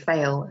eventually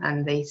fail,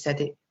 and they said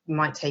it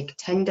might take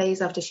 10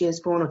 days after she was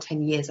born or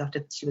 10 years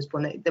after she was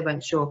born. They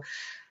weren't sure,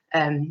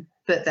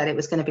 but that it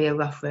was going to be a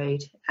rough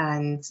road,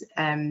 and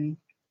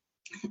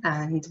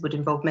would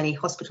involve many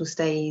hospital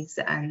stays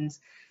and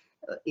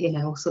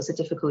all sorts of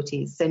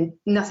difficulties. So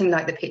nothing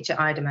like the picture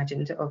I'd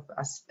imagined of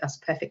us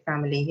perfect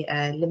family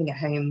living at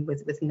home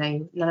with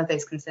none of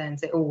those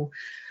concerns. It all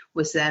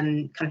was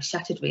kind of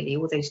shattered, really.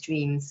 All those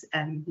dreams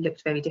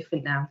looked very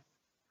different now,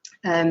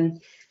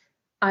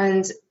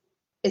 and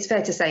it's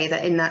fair to say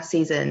that in that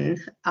season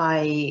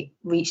I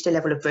reached a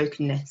level of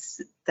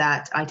brokenness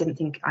that I didn't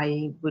think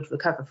I would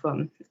recover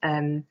from.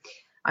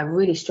 I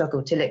really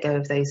struggled to let go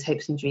of those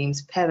hopes and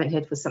dreams.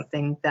 Parenthood was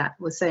something that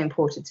was so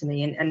important to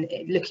me, and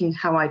looking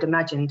how I'd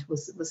imagined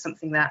was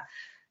something that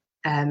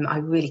I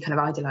really kind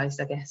of idolised,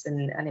 I guess,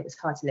 and it was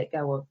hard to let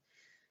go of.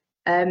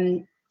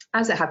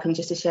 As it happened,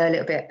 just to share a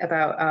little bit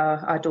about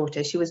our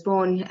daughter, she was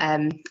born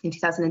in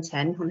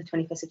 2010 on the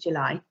 21st of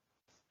July,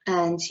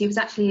 and she was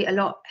actually a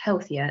lot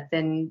healthier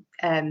than,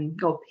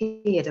 or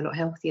appeared a lot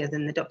healthier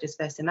than the doctors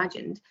first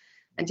imagined,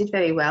 and did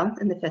very well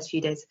in the first few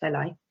days of her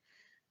life.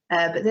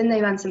 But then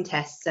they ran some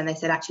tests, and they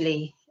said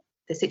actually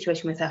the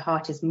situation with her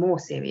heart is more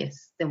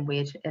serious than we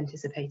had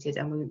anticipated,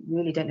 and we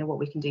really don't know what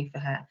we can do for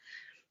her.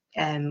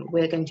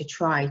 We're going to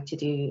try to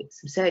do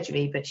some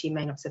surgery, but she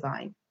may not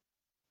survive.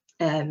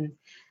 And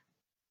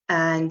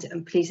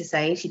I'm pleased to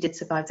say she did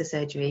survive the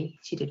surgery.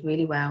 She did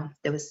really well.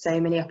 There were so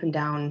many up and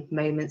down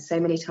moments, so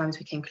many times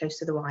we came close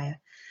to the wire.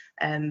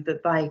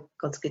 But by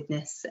God's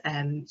goodness,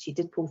 she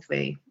did pull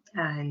through,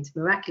 and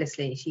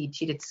miraculously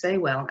she did so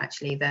well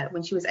actually that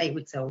when she was 8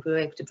 weeks old we were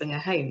able to bring her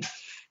home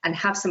and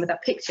have some of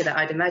that picture that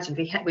I'd imagined.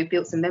 We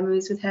built some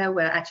memories with her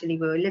where actually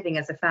we were living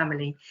as a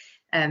family,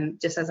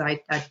 just as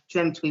I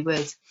dreamt we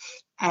would.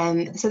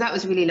 So that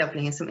was really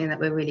lovely and something that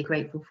we're really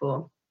grateful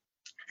for.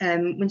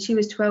 When she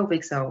was 12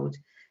 weeks old,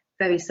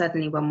 very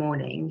suddenly one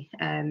morning,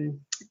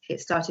 it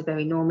started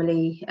very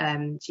normally.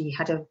 She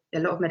had a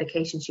lot of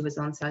medication she was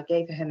on, so I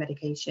gave her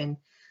medication.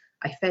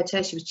 I fed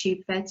her. She was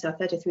tube fed, so I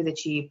fed her through the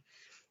tube.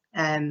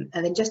 And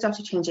then just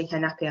after changing her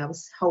nappy, I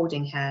was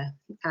holding her,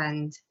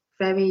 and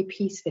very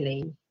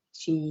peacefully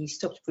she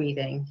stopped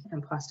breathing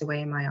and passed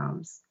away in my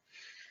arms.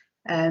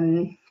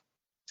 And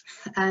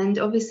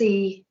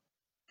obviously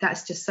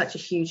that's just such a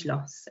huge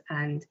loss,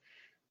 and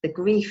the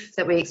grief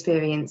that we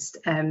experienced,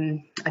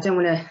 I don't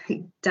want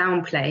to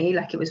downplay,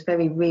 like it was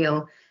very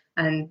real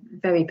and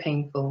very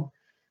painful,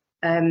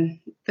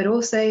 but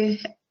also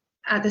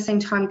at the same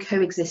time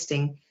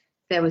coexisting,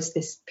 there was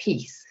this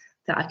peace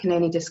that I can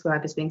only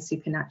describe as being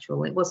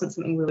supernatural. It wasn't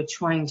something we were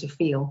trying to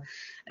feel.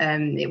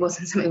 It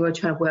wasn't something we were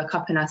trying to work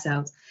up in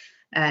ourselves.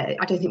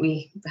 I don't think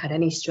we had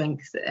any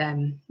strength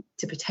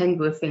to pretend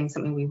we were feeling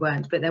something we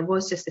weren't, but there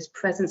was just this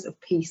presence of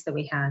peace that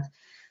we had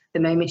the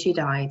moment she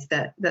died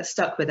that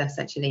stuck with us,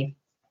 actually.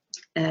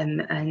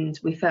 And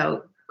we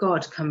felt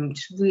God come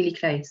really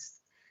close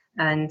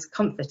and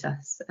comfort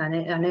us. And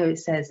I know it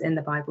says in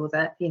the Bible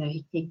that, you know,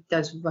 he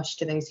does rush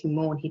to those who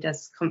mourn, he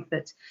does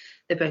comfort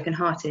the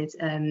brokenhearted.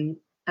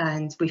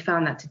 And we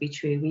found that to be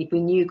true. We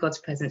knew God's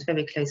presence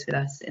very close with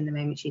us in the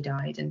moment she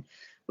died, and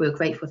we were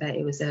grateful that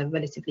it was a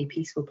relatively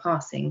peaceful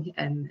passing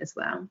as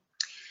well.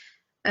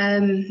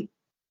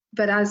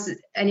 But as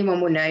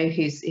anyone will know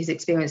who's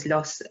experienced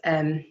loss,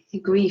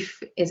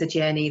 grief is a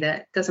journey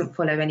that doesn't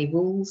follow any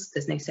rules.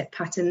 There's no set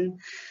pattern.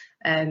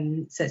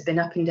 So it's been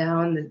up and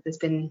down. There's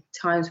been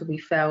times where we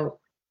felt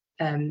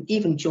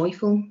even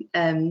joyful,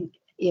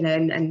 you know,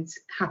 and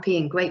happy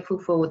and grateful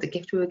for the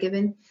gift we were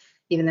given,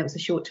 even though it was a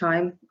short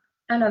time.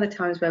 And other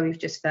times where we've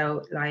just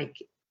felt like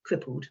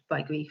crippled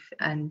by grief,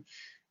 and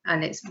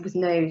it's with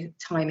no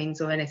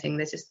timings or anything.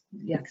 There's just,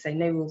 like I say,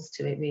 no rules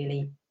to it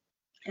really.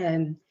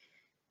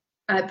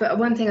 But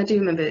one thing I do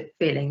remember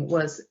feeling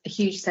was a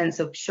huge sense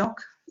of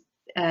shock,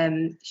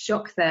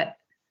 shock that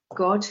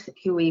God,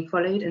 who we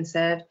followed and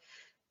served,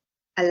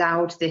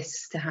 allowed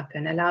this to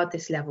happen, allowed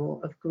this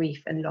level of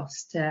grief and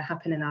loss to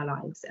happen in our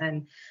lives.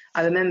 And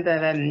I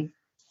remember,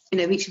 you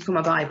know, reaching for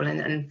my Bible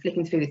and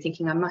flicking through,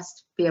 thinking I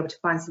must be able to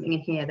find something in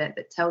here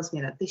that tells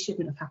me that this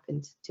shouldn't have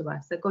happened to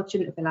us, that God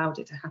shouldn't have allowed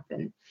it to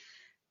happen.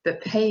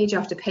 But page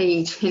after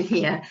page in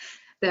here,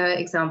 there are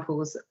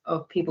examples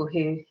of people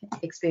who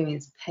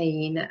experience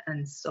pain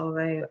and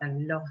sorrow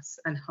and loss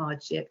and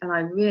hardship. And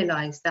I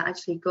realised that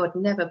actually God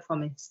never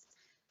promised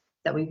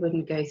that we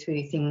wouldn't go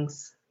through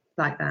things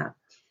like that.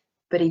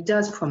 But he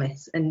does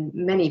promise in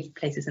many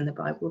places in the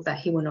Bible that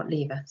he will not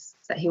leave us,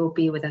 that he will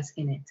be with us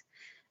in it.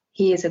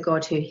 He is a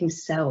God who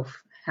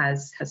himself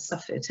has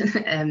suffered.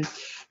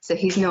 So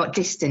he's not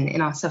distant in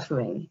our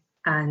suffering.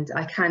 And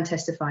I can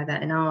testify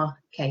that in our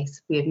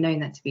case, we have known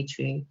that to be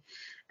true.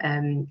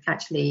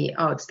 Actually,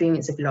 our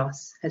experience of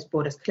loss has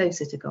brought us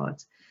closer to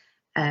God,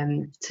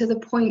 to the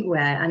point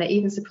where, and it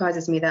even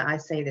surprises me that I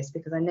say this,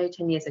 because I know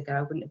 10 years ago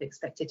I wouldn't have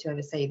expected to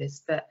ever say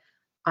this, but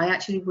I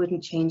actually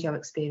wouldn't change our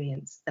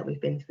experience that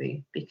we've been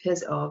through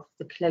because of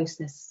the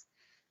closeness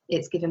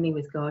it's given me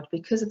with God,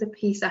 because of the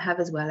peace I have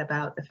as well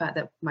about the fact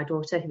that my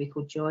daughter, who we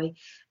call Joy,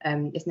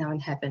 is now in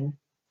heaven.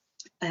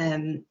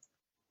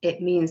 It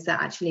means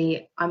that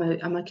actually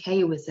I'm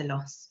okay with the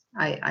loss.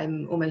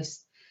 I'm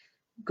almost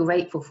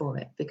grateful for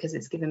it, because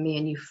it's given me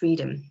a new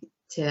freedom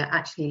to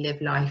actually live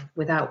life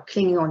without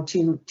clinging on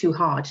too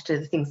hard to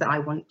the things that I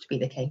want to be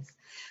the case.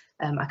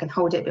 I can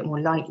hold it a bit more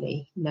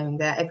lightly, knowing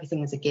that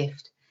everything is a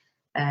gift,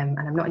 and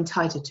I'm not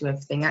entitled to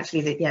everything.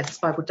 Actually, this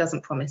Bible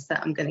doesn't promise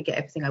that I'm going to get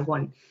everything I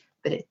want,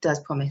 but it does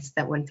promise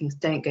that when things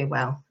don't go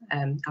well,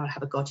 I'll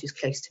have a God who's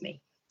close to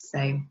me. So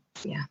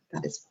yeah,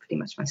 that is pretty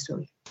much my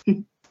story.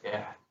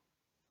 Yeah.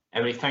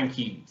 Emily, thank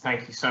you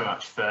so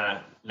much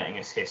for letting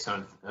us hear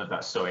some of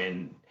that story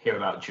and hear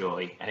about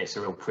Joy. And it's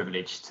a real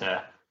privilege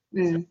to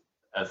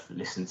have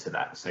listened to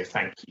that. So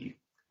thank you.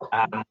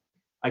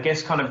 I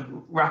guess kind of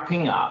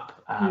wrapping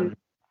up,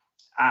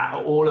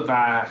 all of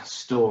our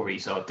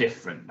stories are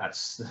different.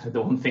 That's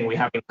the one thing we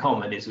have in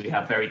common, is we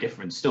have very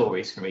different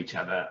stories from each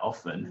other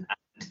often.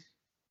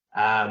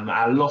 And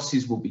our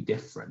losses will be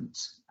different.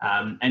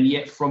 And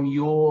yet from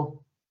your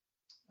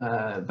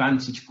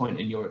vantage point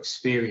and your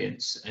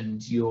experience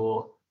and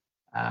your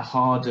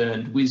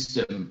hard-earned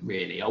wisdom,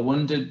 really, I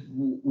wondered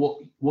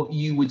what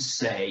you would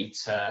say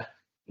to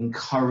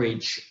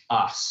encourage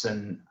us,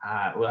 and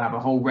we'll have a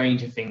whole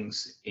range of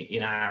things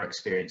in our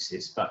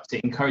experiences, but to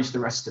encourage the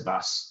rest of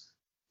us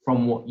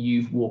from what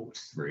you've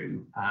walked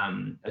through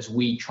as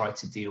we try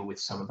to deal with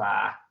some of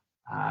our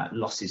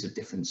losses of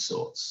different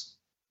sorts.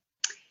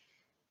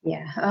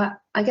 Yeah,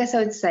 I guess I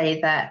would say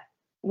that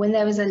when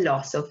there is a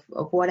loss of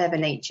whatever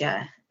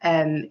nature,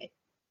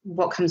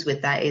 what comes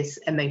with that is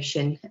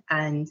emotion,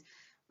 and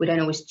we don't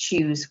always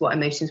choose what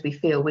emotions we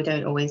feel. We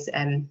don't always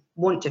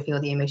want to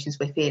feel the emotions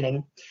we're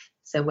feeling.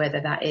 So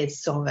whether that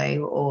is sorrow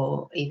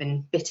or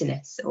even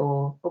bitterness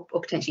or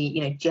potentially,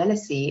 you know,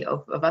 jealousy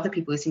of other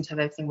people who seem to have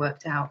everything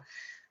worked out,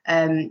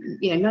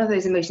 you know, none of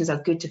those emotions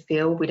are good to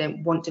feel. We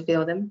don't want to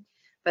feel them.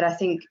 But I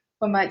think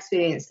from my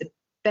experience, the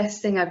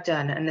best thing I've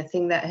done, and the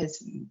thing that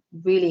has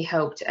really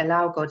helped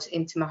allow God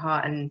into my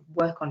heart and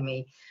work on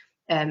me,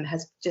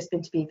 has just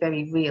been to be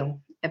very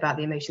real about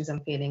the emotions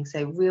I'm feeling.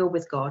 So real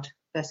with God,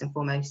 first and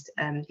foremost.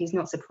 He's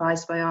not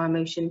surprised by our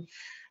emotion.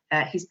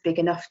 He's big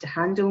enough to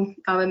handle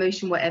our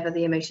emotion, whatever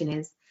the emotion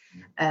is.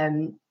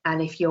 And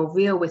if you're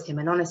real with him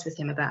and honest with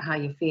him about how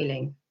you're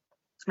feeling,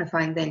 I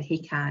find then he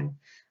can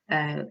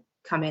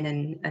come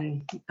in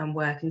and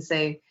work. And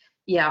so,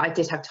 yeah, I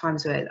did have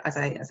times where, as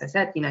I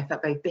said, you know, I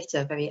felt very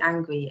bitter, very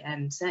angry,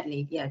 and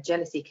certainly, yeah,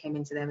 jealousy came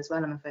into there as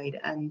well, I'm afraid,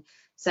 and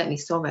certainly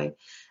sorrow.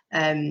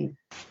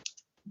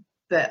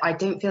 But I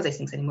don't feel those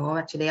things anymore.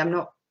 Actually, I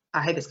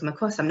hope it's come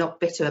across, I'm not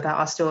bitter about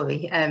our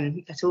story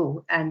at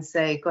all. And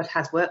so God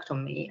has worked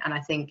on me. And I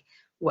think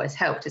what has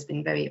helped has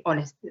been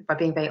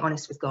being very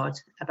honest with God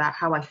about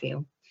how I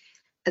feel,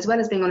 as well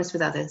as being honest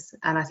with others.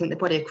 And I think the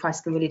body of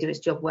Christ can really do its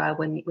job well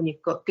when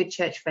you've got good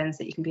church friends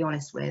that you can be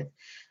honest with.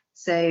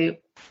 So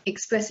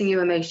expressing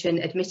your emotion,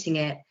 admitting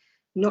it,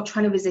 not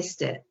trying to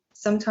resist it.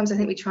 Sometimes I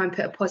think we try and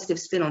put a positive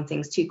spin on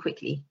things too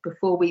quickly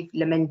before we've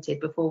lamented,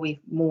 before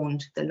we've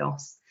mourned the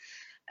loss.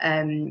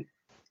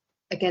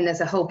 Again,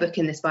 there's a whole book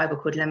in this Bible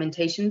called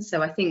Lamentations.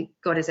 So I think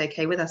God is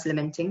okay with us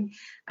lamenting.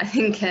 I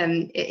think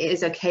it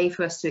is okay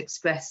for us to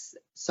express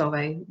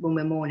sorrow when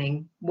we're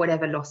mourning,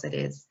 whatever loss it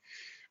is.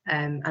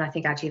 And I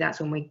think actually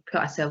that's when we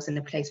put ourselves in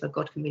the place where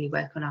God can really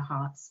work on our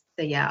hearts.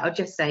 So yeah, I'll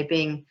just say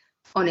being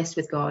honest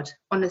with God,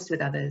 honest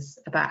with others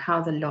about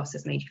how the loss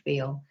has made you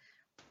feel,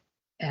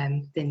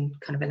 then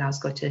kind of allows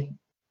God to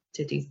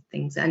do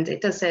things. And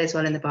it does say as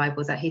well in the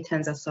Bible that he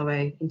turns our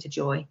sorrow into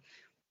joy.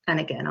 And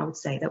again, I would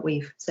say that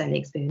we've certainly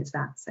experienced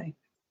that. So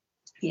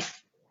yeah.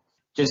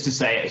 Just to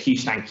say a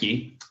huge thank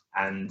you.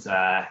 And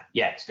yeah,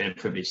 it's been a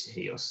privilege to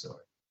hear your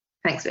story.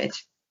 Thanks,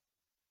 Rich.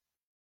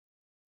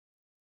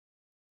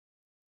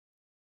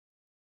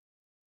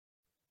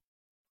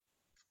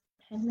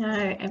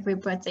 Hello,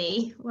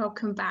 everybody.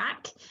 Welcome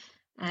back.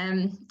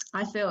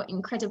 I feel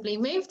incredibly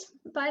moved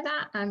by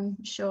that.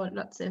 I'm sure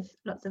lots of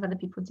other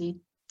people do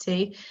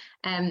too.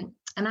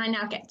 And I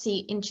now get to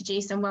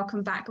introduce and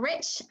welcome back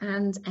Rich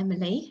and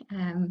Emily.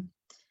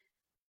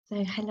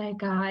 So hello,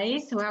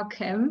 guys.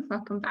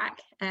 Welcome back.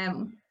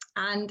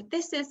 And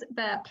this is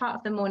the part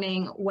of the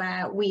morning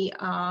where we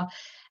are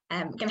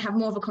going to have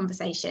more of a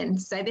conversation.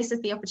 So this is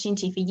the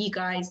opportunity for you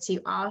guys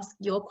to ask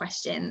your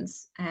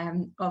questions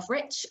of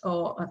Rich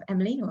or of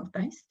Emily or of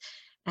both.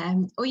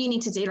 All you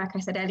need to do, like I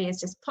said earlier, is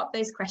just pop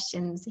those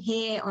questions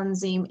here on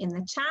Zoom in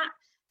the chat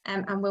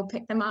and we'll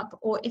pick them up.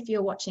 Or if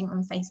you're watching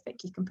on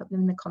Facebook, you can put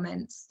them in the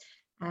comments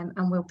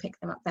and we'll pick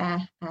them up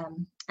there.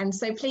 And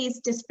so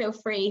please just feel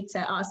free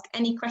to ask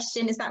any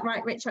question. Is that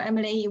right, Rich or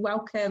Emily? You're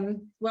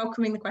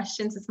welcoming the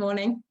questions this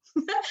morning.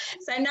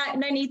 So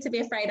no need to be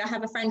afraid. I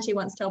have a friend who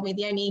once told me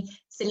the only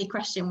silly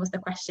question was the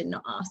question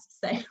not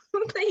asked. So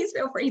please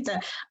feel free to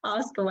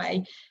ask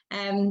away.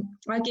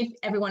 I'll give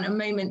everyone a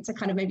moment to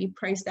kind of maybe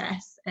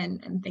process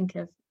and think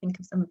of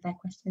some of their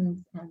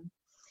questions.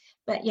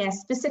 But yeah,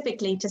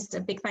 specifically, just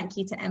a big thank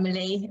you to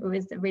Emily. It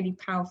was really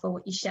powerful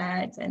what you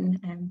shared, and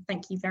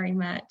thank you very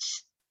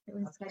much. It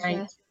was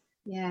great.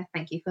 Yeah,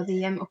 thank you for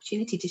the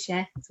opportunity to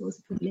share. It's always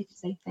a privilege,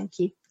 so thank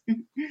you.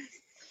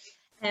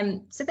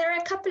 So there are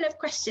a couple of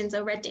questions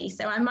already,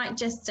 so I might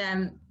just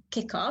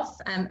kick off.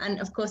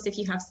 And of course, if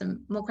you have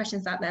some more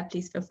questions out there,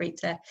 please feel free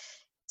to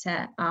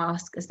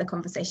ask as the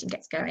conversation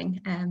gets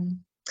going.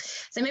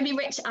 So maybe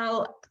Rich,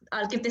 I'll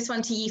give this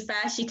one to you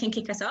first. You can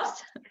kick us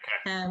off.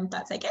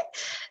 That's okay.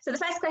 So the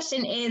first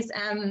question is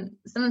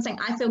someone saying,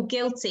 I feel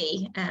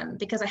guilty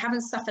because I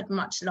haven't suffered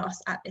much loss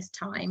at this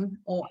time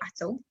or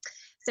at all.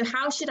 So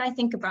how should I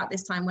think about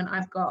this time when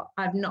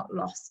I've not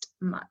lost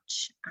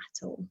much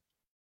at all?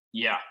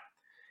 Yeah,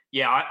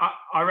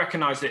 I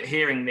recognise that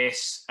hearing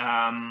this,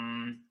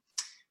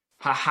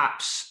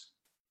 perhaps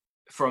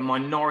for a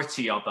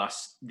minority of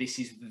us, this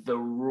is the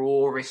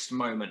rawest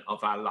moment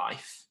of our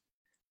life.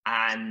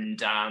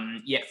 And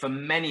yet for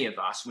many of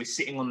us, we're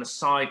sitting on the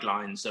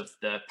sidelines of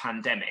the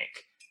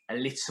pandemic, a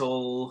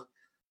little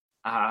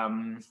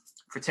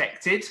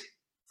protected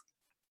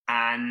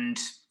and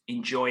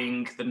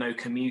enjoying the no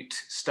commute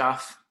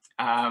stuff.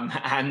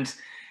 And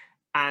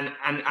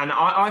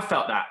I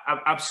felt that,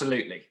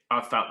 absolutely,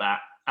 I felt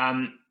that.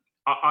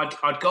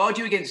 I'd guard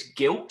you against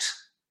guilt,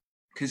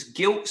 because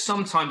guilt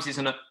sometimes is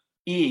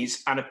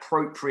an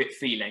appropriate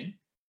feeling.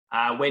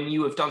 When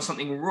you have done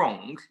something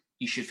wrong,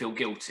 you should feel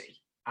guilty.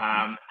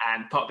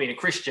 And part of being a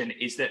Christian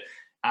is that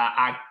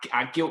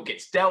our guilt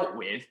gets dealt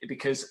with,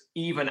 because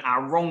even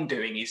our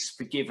wrongdoing is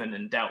forgiven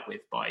and dealt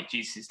with by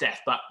Jesus'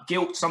 death. But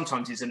guilt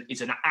sometimes is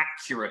an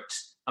accurate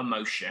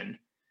emotion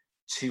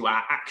to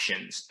our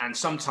actions, and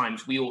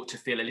sometimes we ought to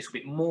feel a little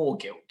bit more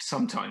guilt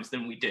sometimes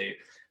than we do.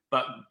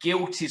 But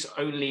guilt is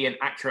only an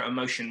accurate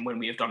emotion when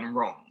we have done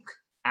wrong,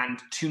 and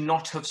to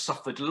not have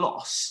suffered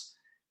loss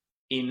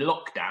in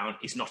lockdown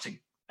is not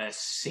a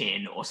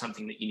sin or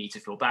something that you need to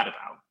feel bad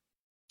about.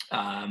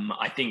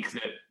 I think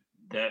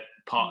that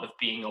part of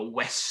being a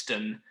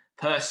Western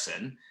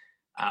person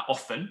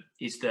often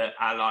is that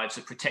our lives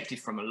are protected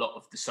from a lot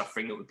of the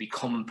suffering that would be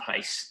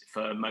commonplace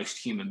for most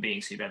human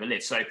beings who've ever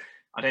lived. So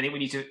I don't think we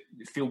need to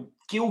feel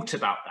guilt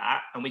about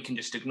that, and we can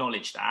just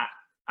acknowledge that.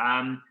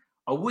 I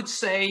would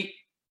say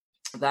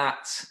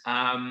that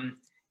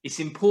it's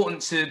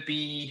important to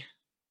be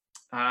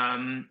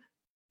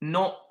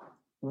not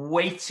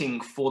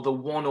waiting for the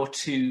one or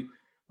two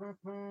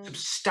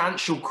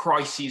substantial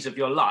crises of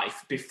your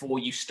life before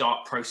you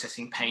start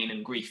processing pain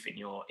and grief in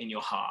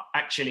your heart.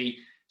 Actually,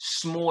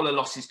 smaller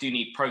losses do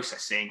need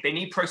processing. They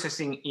need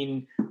processing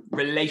in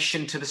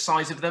relation to the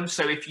size of them.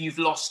 So if you've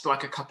lost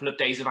like a couple of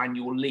days of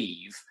annual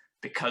leave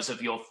because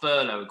of your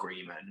furlough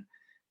agreement,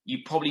 you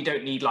probably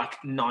don't need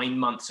like 9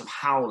 months of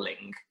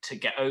howling to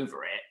get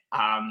over it.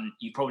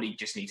 You probably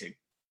just need to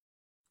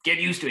get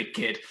used to it,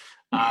 kid.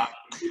 But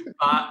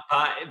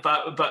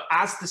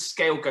as the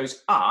scale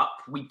goes up,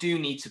 we do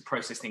need to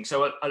process things.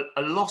 So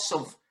a loss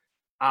of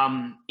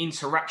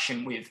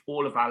interaction with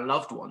all of our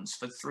loved ones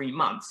for 3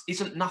 months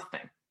isn't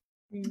nothing.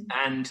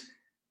 And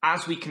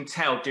as we can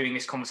tell doing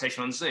this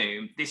conversation on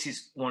Zoom, this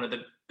is one of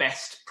the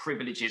best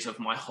privileges of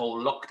my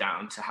whole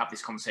lockdown, to have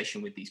this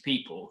conversation with these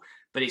people.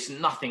 But it's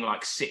nothing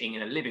like sitting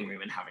in a living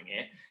room and having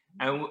it.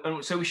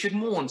 And so we should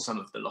mourn some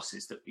of the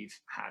losses that we've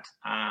had.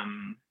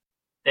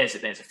 There's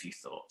a few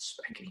thoughts,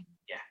 Becky.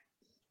 Yeah.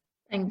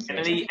 Thank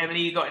you.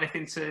 Emily, you got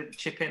anything to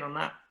chip in on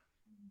that?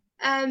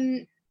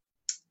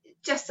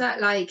 Just that,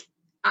 like,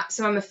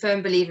 so I'm a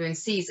firm believer in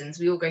seasons.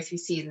 We all go through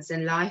seasons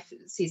in life,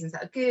 seasons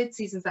that are good,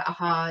 seasons that are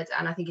hard.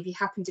 And I think if you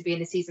happen to be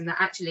in a season that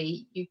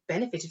actually you've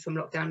benefited from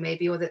lockdown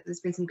maybe, or that there's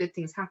been some good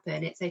things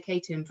happen, it's okay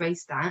to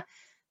embrace that.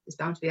 There's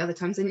bound to be other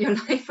times in your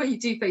life where you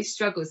do face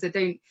struggles, so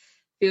don't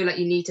feel like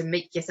you need to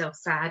make yourself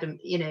sad. And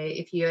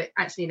if you're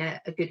actually in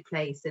a good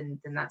place, then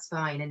that's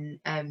fine.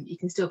 And you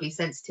can still be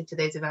sensitive to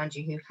those around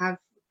you who have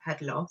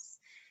had loss.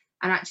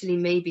 And actually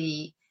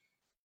maybe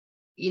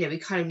we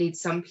kind of need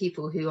some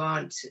people who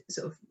aren't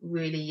sort of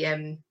really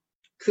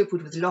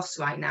crippled with loss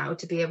right now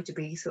to be able to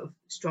be sort of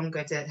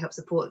stronger, to help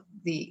support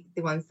the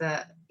ones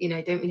that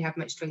don't really have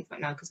much strength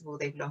right now because of all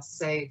they've lost.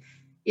 So I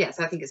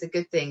think it's a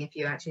good thing if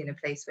you're actually in a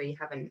place where you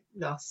haven't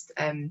lost.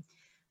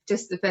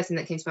 Just the first thing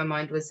that came to my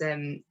mind was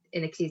in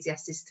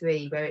Ecclesiastes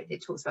 3, where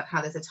it talks about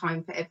how there's a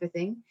time for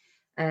everything.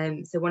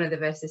 So one of the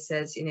verses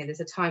says, there's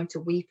a time to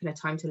weep and a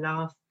time to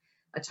laugh,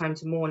 a time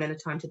to mourn and a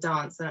time to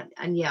dance. And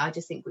I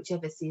just think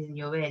whichever season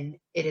you're in,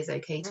 it is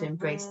okay to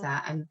embrace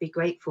that and be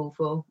grateful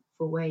for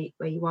where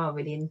you are,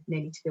 really, and no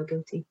need to feel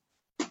guilty.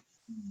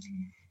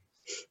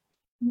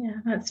 Yeah,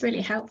 that's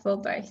really helpful,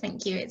 Bo.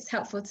 Thank you. It's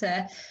helpful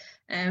to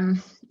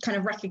kind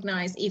of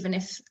recognise, even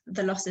if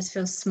the losses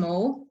feel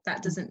small,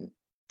 that doesn't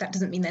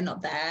mean they're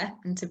not there,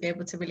 and to be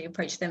able to really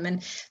approach them.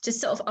 And just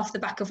sort of off the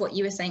back of what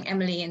you were saying,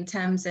 Emily, in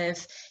terms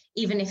of,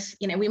 even if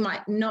we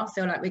might not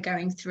feel like we're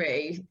going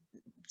through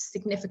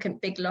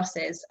significant big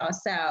losses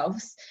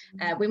ourselves,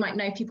 we might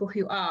know people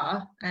who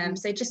are.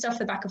 So just off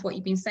the back of what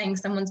you've been saying,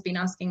 someone's been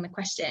asking the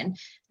question,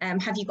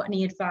 have you got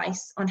any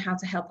advice on how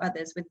to help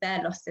others with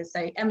their losses?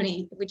 So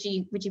Emily, would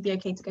you be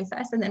okay to go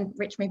first, and then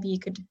Rich, maybe you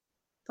could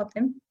pop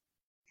in?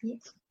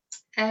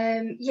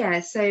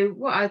 So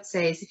what I'd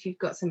say is, if you've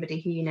got somebody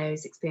who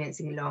is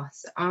experiencing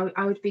loss,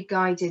 I would be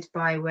guided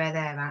by where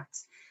they're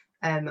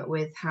at,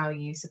 with how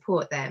you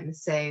support them.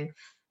 So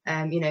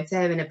if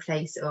they're in a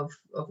place of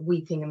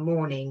weeping and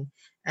mourning,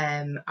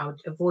 I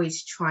would avoid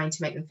trying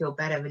to make them feel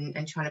better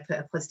and trying to put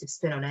a positive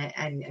spin on it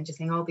and just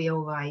saying, I'll be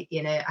all right.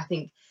 I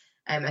think,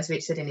 as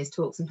Rich said in his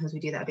talk, sometimes we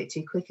do that a bit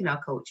too quick in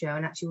our culture,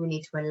 and actually we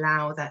need to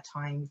allow that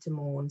time to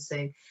mourn.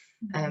 So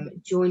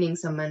joining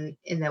someone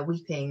in their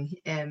weeping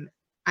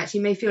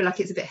actually may feel like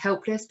it's a bit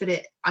helpless, but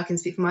I can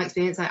speak from my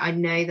experience. I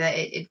know that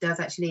it does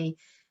actually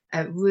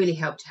really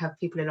help to have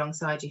people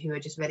alongside you who are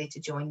just ready to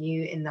join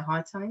you in the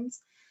hard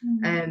times.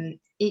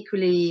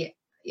 Equally,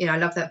 I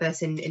love that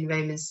verse in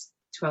Romans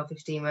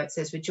 12:15, where it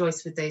says,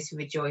 rejoice with those who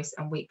rejoice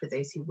and weep with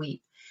those who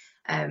weep.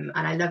 And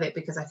I love it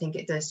because I think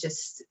it does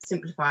just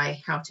simplify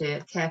how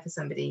to care for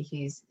somebody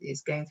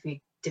who's going through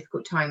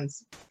difficult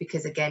times,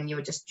 because again,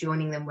 you're just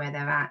joining them where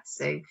they're at.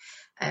 So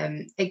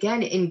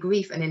again, in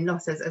grief and in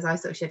loss, as I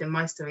sort of shared in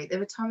my story,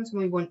 there are times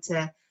when we want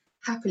to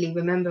happily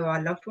remember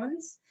our loved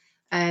ones,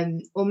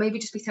 or maybe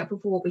just be thankful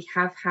for what we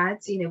have had,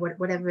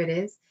 whatever it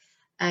is.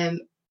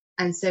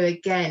 And so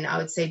again, I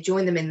would say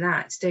join them in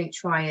that. Don't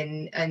try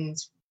and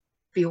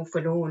be all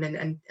forlorn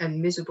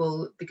and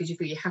miserable because you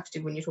feel you have to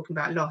when you're talking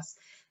about loss.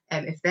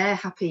 If they're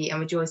happy and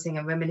rejoicing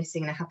and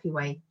reminiscing in a happy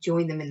way,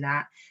 join them in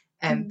that.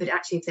 But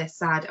actually, if they're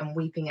sad and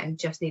weeping and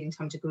just needing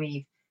time to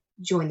grieve,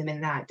 join them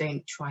in that.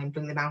 Don't try and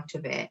bring them out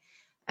of it.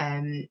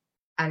 And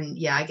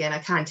again, I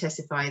can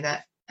testify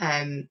that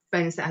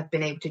friends that have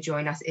been able to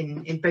join us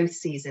in both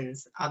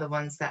seasons are the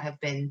ones that have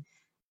been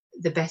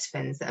the best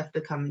friends, that have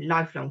become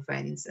lifelong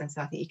friends. And so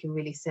I think you can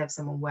really serve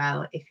someone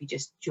well if you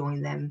just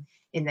join them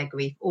in their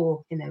grief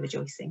or in their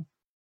rejoicing.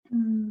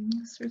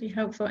 That's really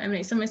helpful, Emily.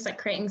 It's almost like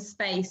creating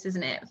space,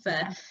 isn't it, for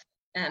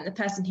the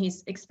person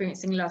who's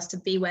experiencing loss to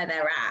be where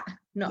they're at,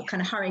 not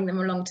kind of hurrying them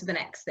along to the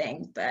next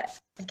thing, but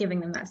giving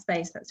them that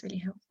space. That's really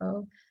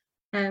helpful.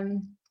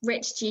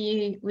 Rich,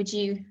 would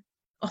you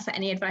offer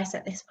any advice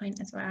at this point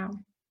as well?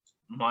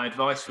 My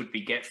advice would be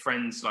get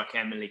friends like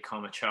Emily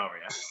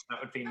Karmacharya. That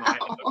would be my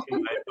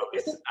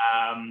advice.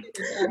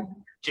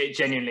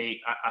 Genuinely,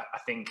 I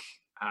think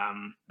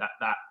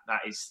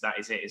that is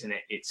it, isn't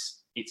it?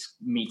 It's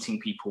meeting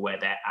people where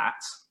they're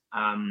at.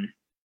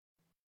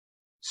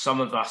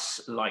 Some of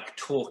us like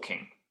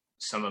talking.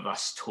 Some of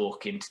us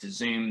talk into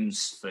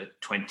Zooms for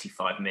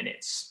 25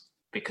 minutes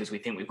because we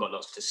think we've got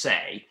lots to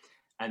say,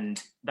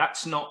 and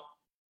that's not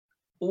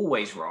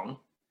always wrong,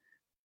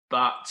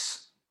 but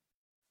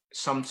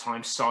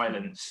sometimes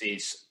silence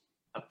is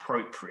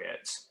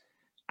appropriate.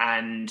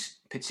 And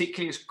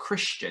particularly as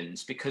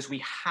Christians, because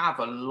we have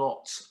a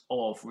lot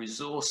of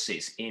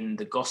resources in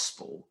the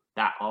gospel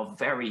that are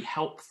very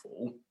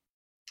helpful,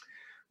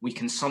 we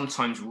can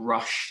sometimes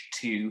rush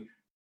to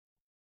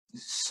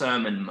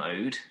sermon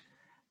mode,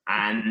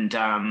 and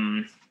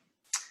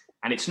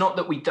it's not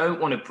that we don't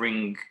want to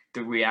bring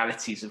the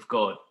realities of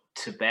God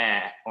to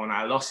bear on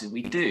our losses.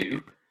 We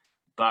do,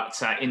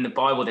 but in the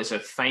Bible, there's a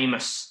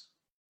famous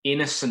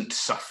innocent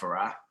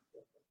sufferer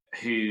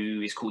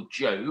who is called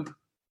Job,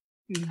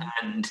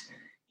 and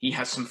he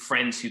has some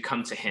friends who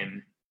come to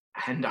him.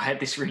 And I had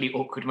this really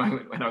awkward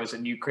moment when I was a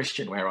new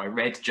Christian where I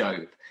read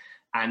Job,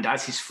 and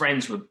as his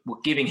friends were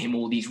giving him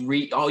all these,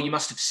 oh, you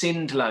must have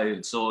sinned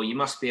loads, or you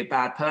must be a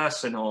bad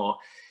person, or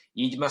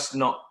you must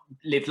not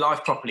live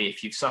life properly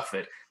if you've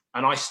suffered.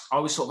 And I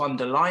was sort of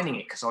underlining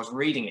it because I was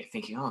reading it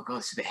thinking, oh God,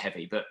 it's a bit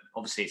heavy, but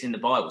obviously it's in the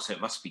Bible, so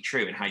it must be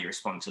true in how you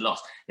respond to loss.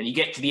 Then you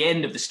get to the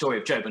end of the story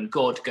of Job and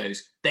God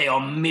goes, they are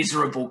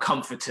miserable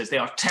comforters, they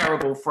are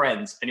terrible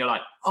friends. And you're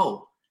like,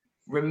 oh,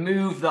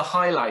 remove the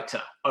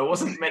highlighter. I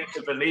wasn't meant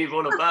to believe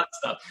all of that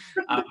stuff.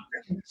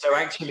 So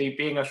actually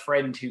being a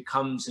friend who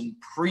comes and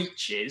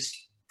preaches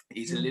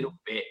is a little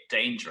bit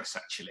dangerous,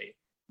 actually.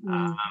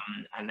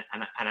 And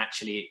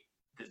actually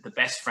the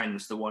best friend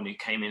was the one who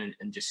came in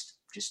and just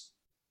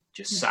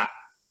sat.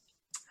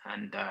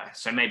 And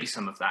so maybe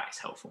some of that is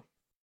helpful.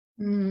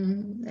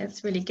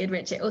 That's really good,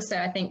 Rich. It also,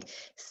 I think,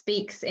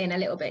 speaks in a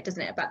little bit,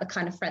 doesn't it, about the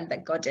kind of friend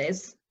that God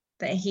is,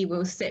 that he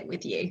will sit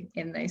with you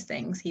in those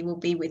things. He will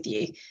be with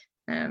you.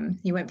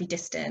 He won't be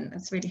distant.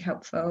 That's really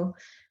helpful.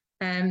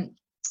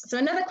 So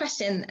another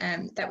question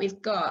that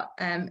we've got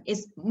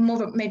is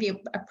more of maybe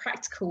a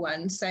practical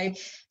one. So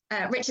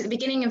Rich, at the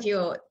beginning of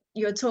your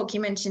talk, you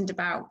mentioned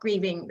about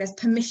grieving. There's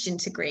permission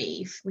to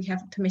grieve. We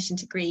have permission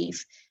to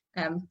grieve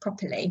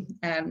properly.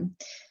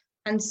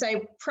 And so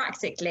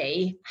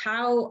practically,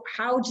 how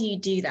do you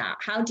do that?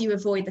 How do you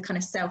avoid the kind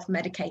of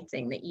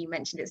self-medicating that you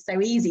mentioned? It's so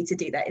easy to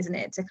do that, isn't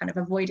it? To kind of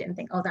avoid it and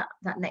think, oh,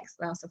 that next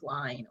glass of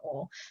wine,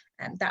 or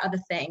that other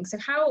thing. So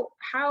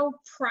how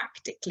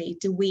practically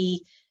do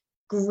we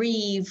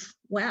grieve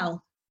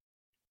well?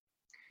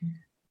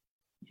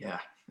 Yeah,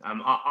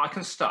 I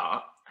can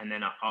start, and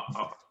then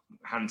I'll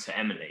hand to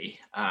Emily.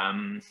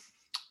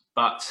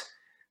 But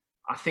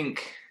I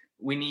think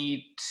we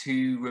need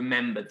to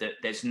remember that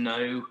there's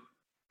no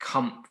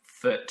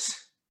comfort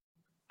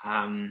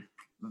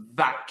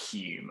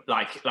vacuum.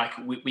 Like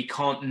we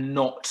can't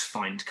not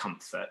find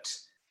comfort.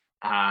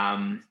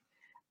 And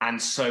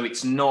so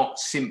it's not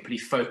simply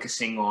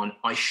focusing on,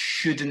 I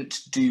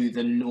shouldn't do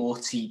the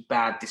naughty,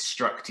 bad,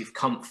 destructive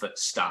comfort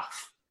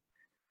stuff.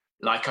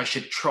 Like I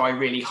should try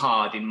really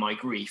hard in my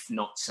grief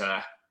not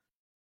to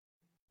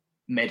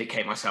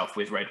medicate myself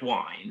with red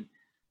wine.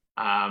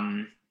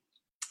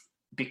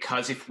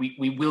 Because if we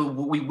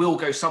will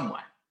go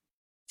somewhere.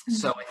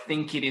 So I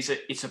think it's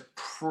a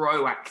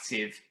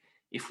proactive,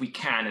 if we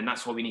can, and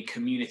that's why we need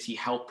community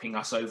helping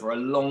us over a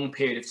long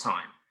period of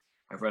time.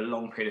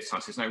 So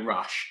there's no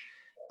rush,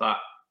 but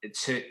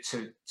to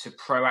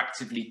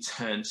proactively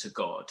turn to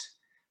God.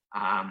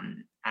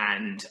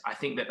 And I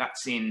think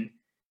that's in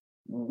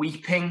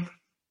weeping.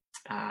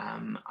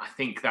 I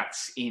think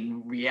that's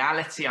in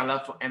reality. I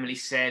love what Emily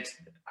said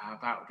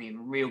about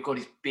being real. God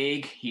is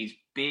big. He's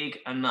big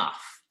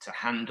enough to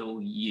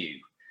handle you,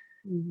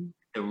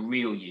 the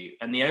real you.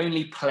 And the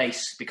only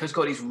place, because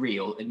God is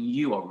real and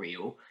you are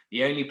real,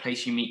 the only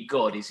place you meet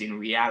God is in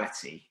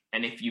reality.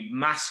 And if you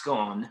mask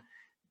on,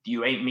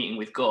 you ain't meeting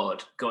with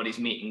God. God is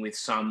meeting with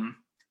some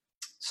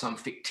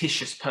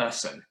fictitious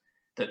person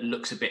that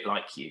looks a bit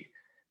like you.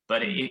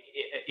 But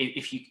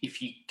if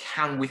you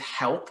can, with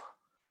help,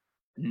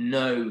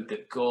 know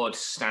that God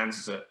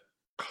stands as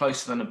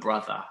closer than a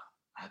brother,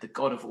 the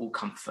God of all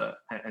comfort,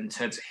 and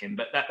turn to him.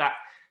 But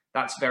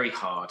that's very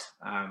hard.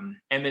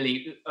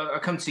 Emily, I'll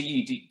come to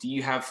you. Do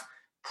you have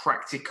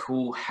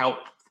practical help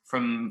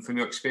from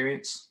your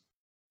experience?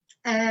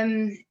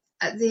 The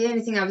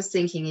only thing I was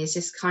thinking is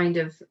just kind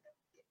of,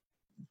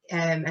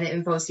 and it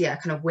involves,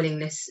 kind of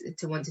willingness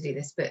to want to do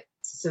this, but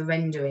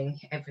surrendering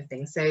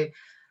everything. So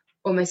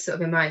almost sort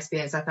of in my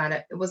experience, I found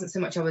it wasn't so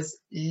much I was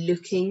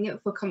looking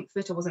for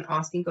comfort, I wasn't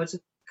asking God to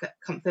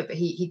comfort, but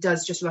he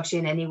does just rush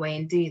in anyway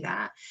and do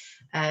that.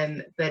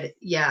 But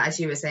yeah, as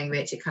you were saying,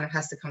 Rich, it kind of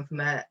has to come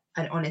from an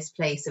honest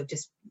place of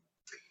just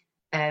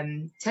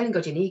telling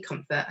God you need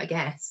comfort, I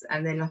guess.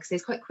 And then, like I say,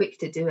 it's quite quick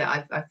to do it.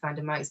 I've found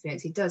in my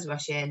experience, he does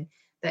rush in.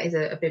 That is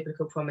a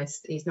biblical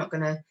promise. He's not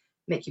going to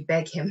make you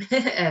beg him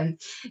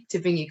to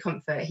bring you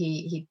comfort.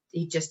 He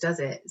just does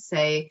it.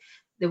 So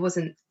there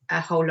wasn't a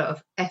whole lot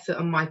of effort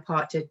on my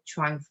part to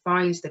try and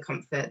find the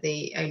comfort.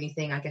 The only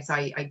thing I guess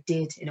I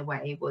did in a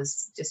way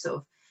was just sort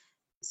of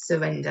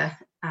surrender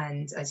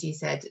and, as you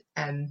said,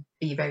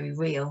 be very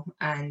real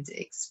and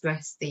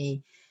express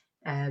the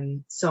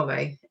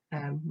sorrow,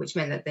 which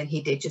meant that then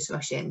he did just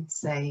rush in.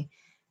 So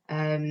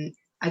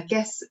I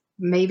guess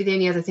maybe the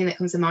only other thing that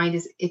comes to mind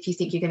is if you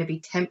think you're going to be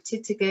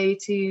tempted to go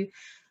to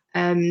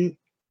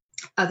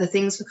other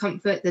things for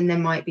comfort, then there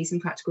might be some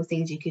practical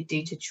things you could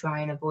do to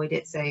try and avoid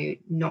it. So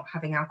not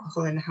having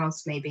alcohol in the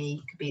house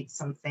maybe could be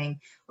something.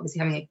 Obviously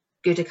having a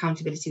good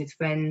accountability with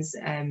friends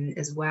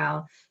as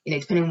well,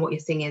 depending on what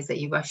your thing is that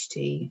you rush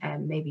to,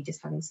 maybe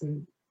just having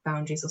some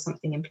boundaries or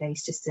something in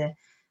place just to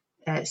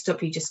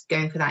stop you just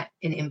going for that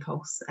in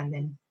impulse and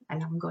then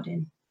allowing God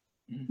in.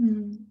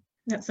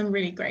 That's some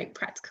really great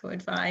practical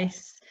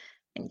advice.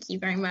 Thank you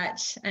very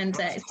much. And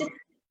it's just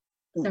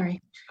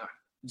sorry.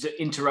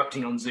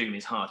 Interrupting on Zoom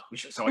is hard,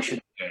 so I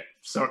shouldn't do it.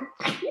 Sorry.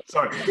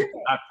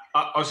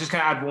 I was just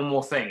going to add one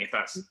more thing, if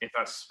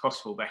that's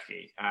possible,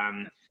 Becky.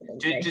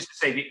 Just to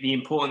say the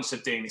importance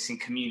of doing this in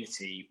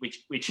community,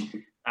 which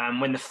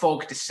when the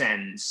fog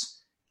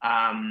descends,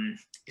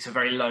 it's a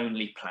very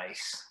lonely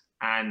place,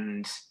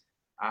 and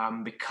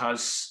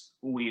because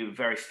we're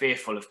very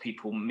fearful of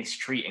people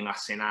mistreating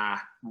us in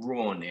our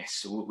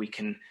rawness, we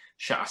can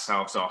shut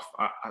ourselves off.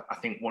 I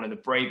think one of the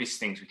bravest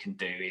things we can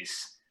do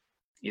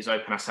is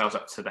open ourselves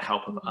up to the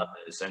help of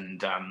others,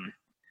 and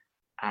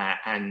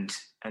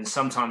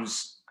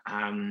sometimes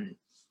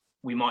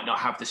we might not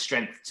have the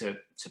strength to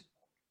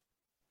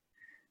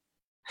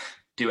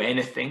do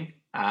anything,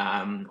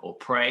 or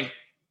pray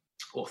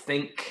or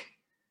think.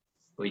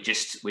 We're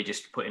just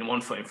putting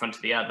one foot in front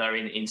of the other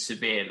in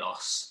severe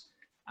loss.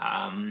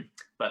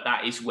 But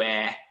that is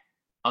where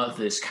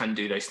others can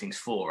do those things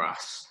for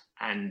us.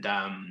 And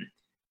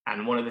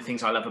one of the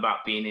things I love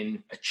about being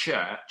in a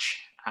church,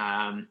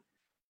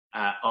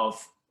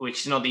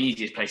 which is not the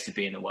easiest place to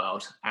be in the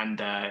world, and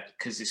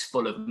because it's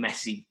full of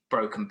messy,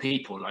 broken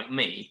people like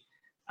me.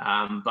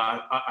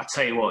 But I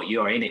tell you what,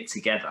 you are in it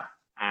together,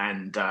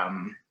 and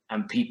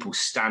people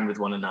stand with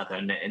one another,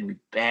 and we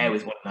bear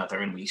with one another,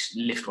 and we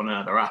lift one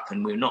another up,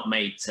 and we're not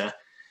made to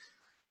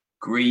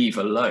grieve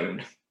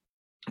alone.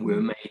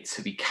 We're made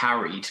to be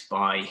carried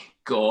by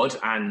God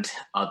and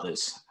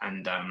others,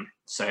 and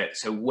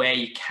so where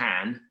you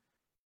can,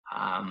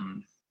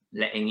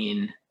 letting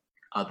in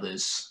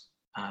others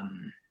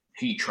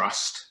who you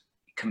trust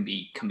can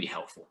be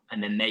helpful,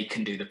 and then they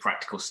can do the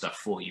practical stuff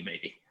for you.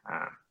 Maybe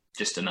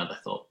just another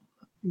thought.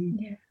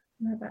 Yeah,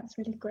 no, that's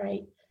really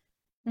great.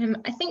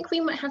 I think we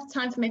might have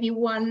time for maybe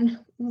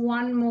one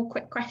more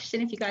quick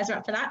question, if you guys are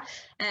up for that.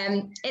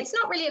 It's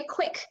not really a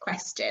quick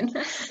question,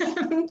 but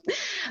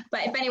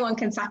if anyone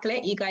can tackle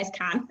it, you guys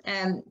can.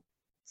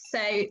 So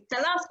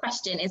the last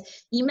question is,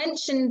 you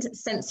mentioned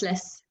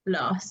senseless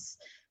loss.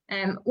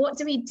 What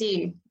do we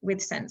do with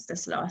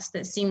senseless loss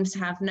that seems to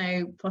have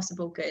no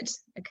possible good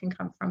that can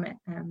come from it?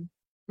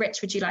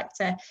 Rich, would you like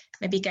to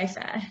maybe go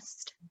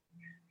first?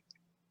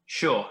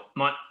 Sure.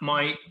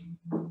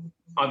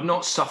 I've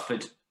not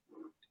suffered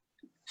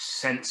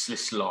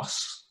senseless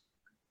loss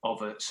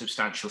of a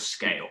substantial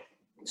scale,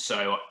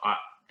 so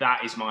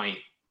that is my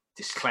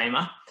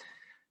disclaimer.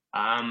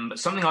 But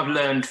something I've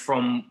learned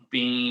from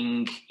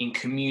being in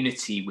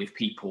community with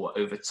people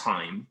over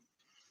time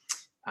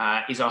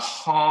is a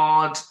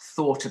hard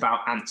thought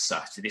about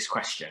answer to this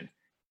question,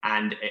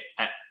 and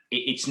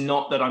it's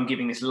not that I'm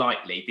giving this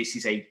lightly. This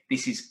is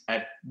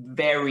a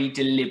very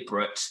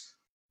deliberate,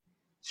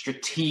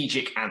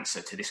 strategic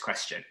answer to this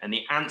question, and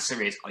the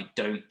answer is I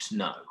don't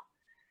know.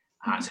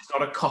 So it's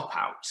not a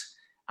cop-out.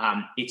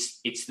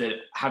 It's that,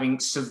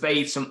 having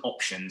surveyed some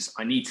options,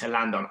 I need to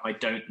land on I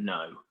don't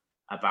know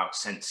about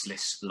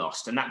senseless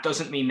loss. And that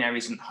doesn't mean there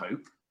isn't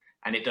hope,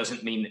 and it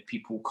doesn't mean that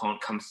people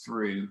can't come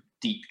through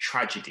deep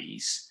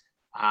tragedies,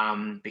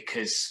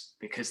 because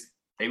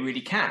they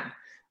really can.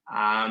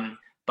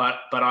 But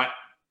I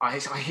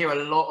hear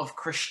a lot of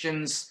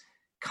Christians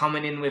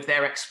coming in with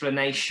their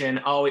explanation.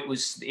 Oh, it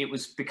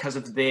was because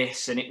of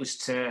this, and it was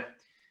to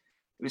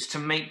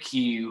make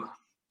you,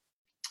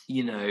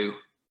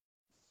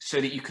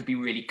 so that you could be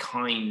really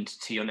kind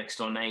to your next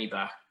door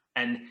neighbor.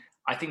 And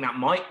I think that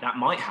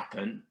might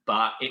happen,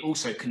 but it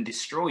also can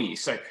destroy you.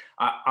 So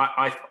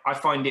I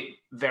find it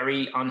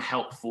very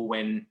unhelpful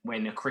when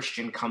a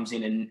Christian comes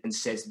in and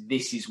says,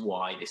 this is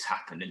why this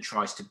happened, and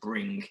tries to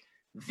bring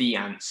the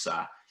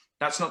answer.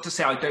 That's not to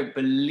say I don't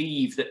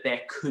believe that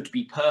there could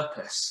be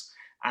purpose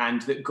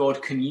and that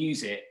God can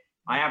use it.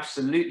 I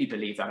absolutely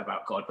believe that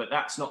about God, but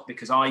that's not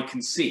because I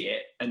can see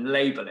it and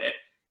label it.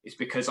 It's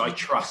because I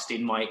trust,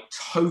 in my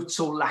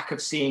total lack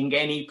of seeing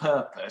any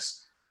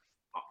purpose,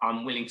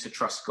 I'm willing to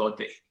trust God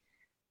that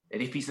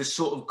if he's the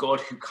sort of God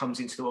who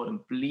comes into the world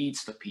and bleeds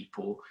for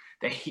people,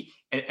 that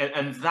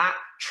and that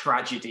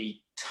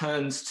tragedy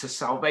turns to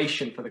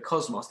salvation for the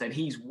cosmos, then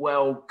he's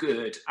well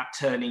good at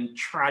turning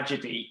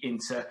tragedy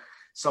into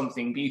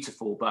something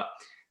beautiful. But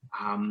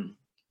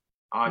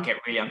I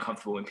get really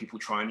uncomfortable when people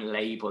try and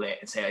label it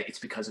and say it's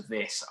because of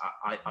this.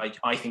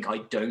 I think I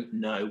don't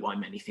know why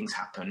many things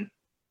happen.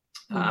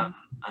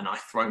 And I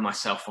throw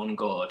myself on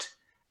God,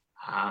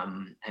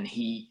 and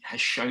he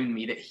has shown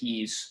me that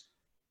he is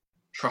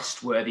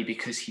trustworthy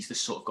because he's the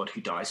sort of God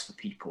who dies for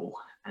people,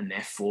 and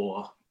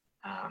therefore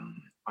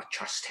I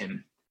trust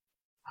him.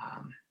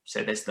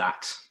 So there's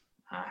that.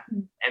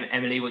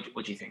 Emily,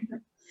 what do you think?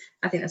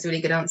 I think that's a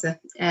really good answer.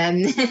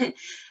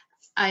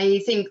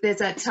 I think there's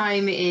that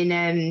time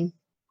in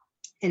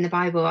the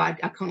Bible, I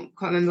can't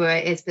quite remember where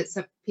it is, but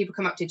some people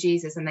come up to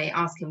Jesus and they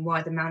ask him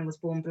why the man was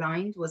born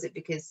blind. Was it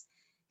because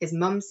his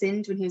mum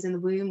sinned when he was in the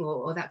womb,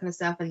 or that kind of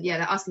stuff. And yeah,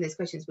 they're asking those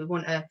questions. We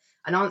want an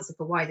answer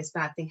for why this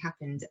bad thing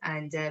happened.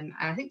 And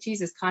I think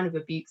Jesus kind of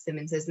rebukes them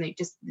and says, no,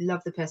 just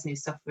love the person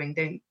who's suffering.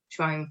 Don't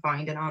try and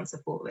find an answer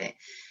for it.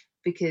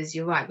 Because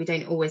you're right, we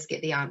don't always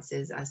get the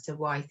answers as to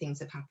why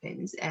things have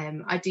happened.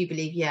 I do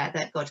believe,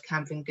 that God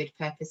can bring good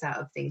purpose out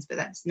of things, but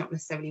that's not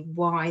necessarily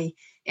why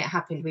it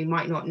happened. We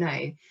might not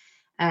know.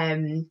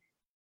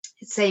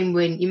 Same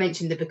when you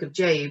mentioned the book of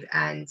Job,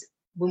 and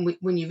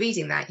when you're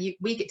reading that,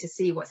 we get to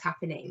see what's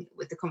happening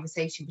with the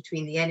conversation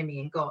between the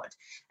enemy and God.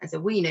 And so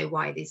we know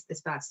why this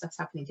bad stuff's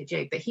happening to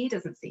Job, but he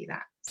doesn't see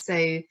that.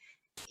 So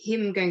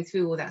him going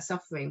through all that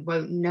suffering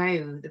won't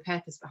know the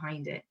purpose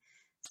behind it.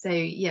 So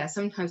yeah,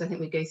 sometimes I think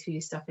we go through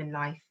stuff in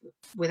life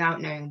without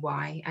knowing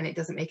why, and it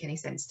doesn't make any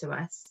sense to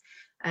us.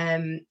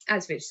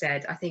 As Rich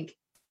said, I think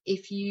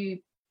if you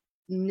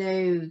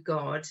know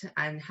God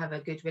and have a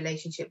good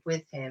relationship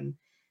with him,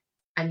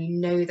 and you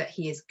know that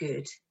he is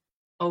good,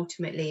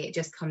 ultimately it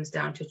just comes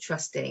down to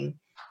trusting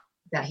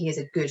that he is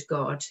a good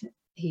God.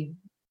 He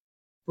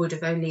would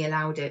have only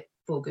allowed it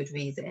for good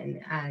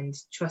reason, and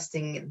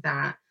trusting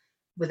that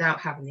without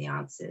having the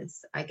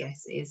answers, I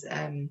guess, is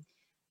a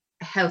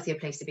healthier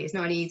place to be. It's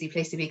not an easy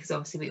place to be, because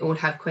obviously we all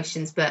have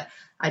questions, but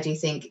I do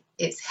think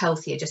it's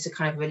healthier just to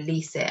kind of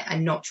release it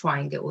and not try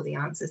and get all the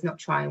answers, not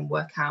try and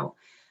work out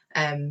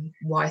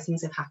why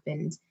things have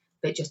happened,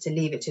 but just to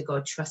leave it to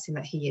God, trusting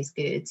that he is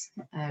good.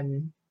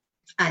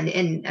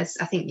 And as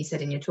I think you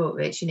said in your talk,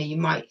 Rich, you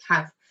might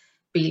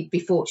be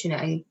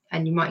fortunate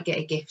and you might get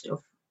a gift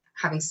of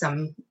having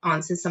some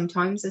answers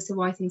sometimes as to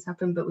why things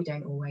happen, but we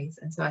don't always.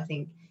 And so I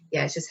think,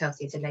 it's just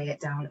healthier to lay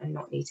it down and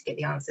not need to get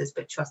the answers,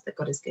 but trust that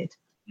God is good.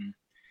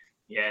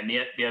 Yeah, and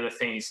the other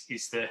thing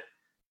is that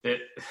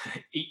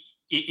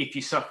if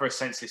you suffer a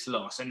senseless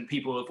loss, and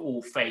people of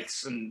all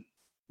faiths and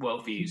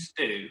worldviews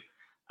do,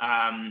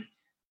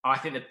 I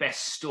think the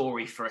best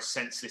story for a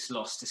senseless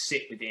loss to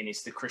sit within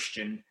is the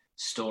Christian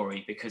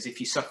story, because if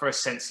you suffer a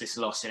senseless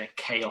loss in a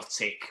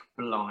chaotic,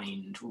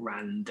 blind,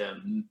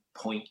 random,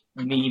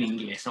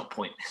 meaningless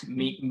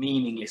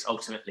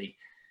ultimately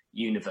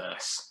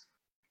universe,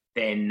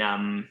 then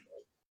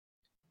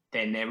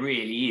there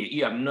really is,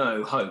 you have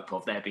no hope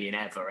of there being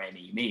ever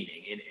any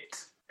meaning in it,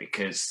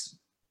 because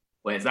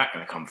where's that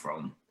going to come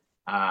from?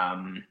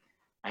 And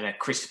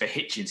Christopher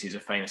Hitchens, who's a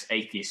famous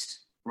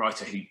atheist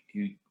writer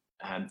who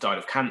died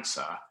of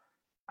cancer,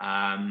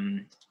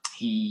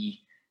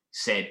 he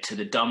said, to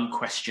the dumb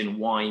question,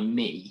 why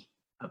me,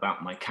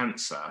 about my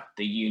cancer,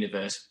 the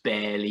universe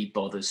barely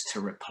bothers to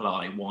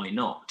reply, why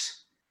not?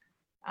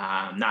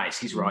 Now, it's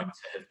his right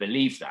to have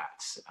believed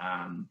that,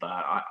 but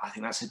I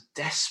think that's a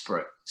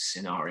desperate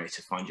scenario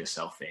to find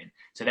yourself in.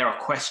 So there are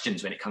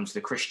questions when it comes to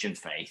the Christian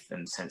faith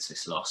and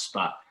senseless loss,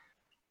 but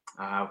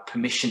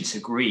permission to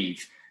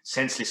grieve.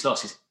 Senseless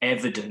loss is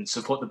evidence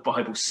of what the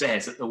Bible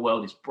says, that the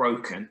world is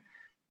broken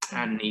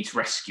and needs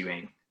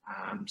rescuing.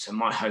 So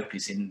my hope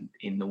is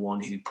in the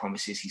one who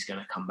promises he's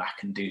going to come back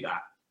and do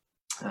that.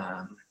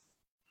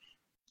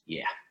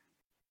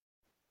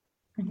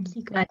 Thank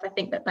you, guys. I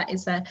think that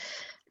is a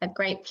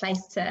great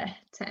place to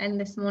end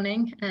this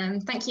morning.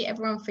 Thank you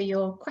everyone for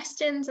your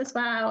questions as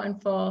well,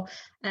 and for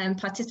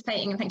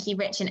participating, and thank you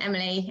Rich and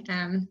Emily.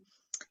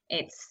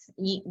 It's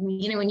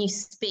when you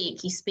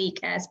speak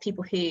as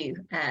people who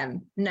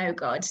know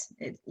God.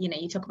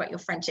 You talk about your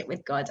friendship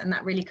with God, and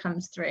that really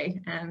comes through.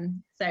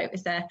 So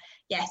it's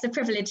a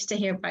privilege to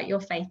hear about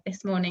your faith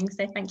this morning,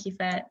 so thank you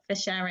for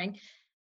sharing.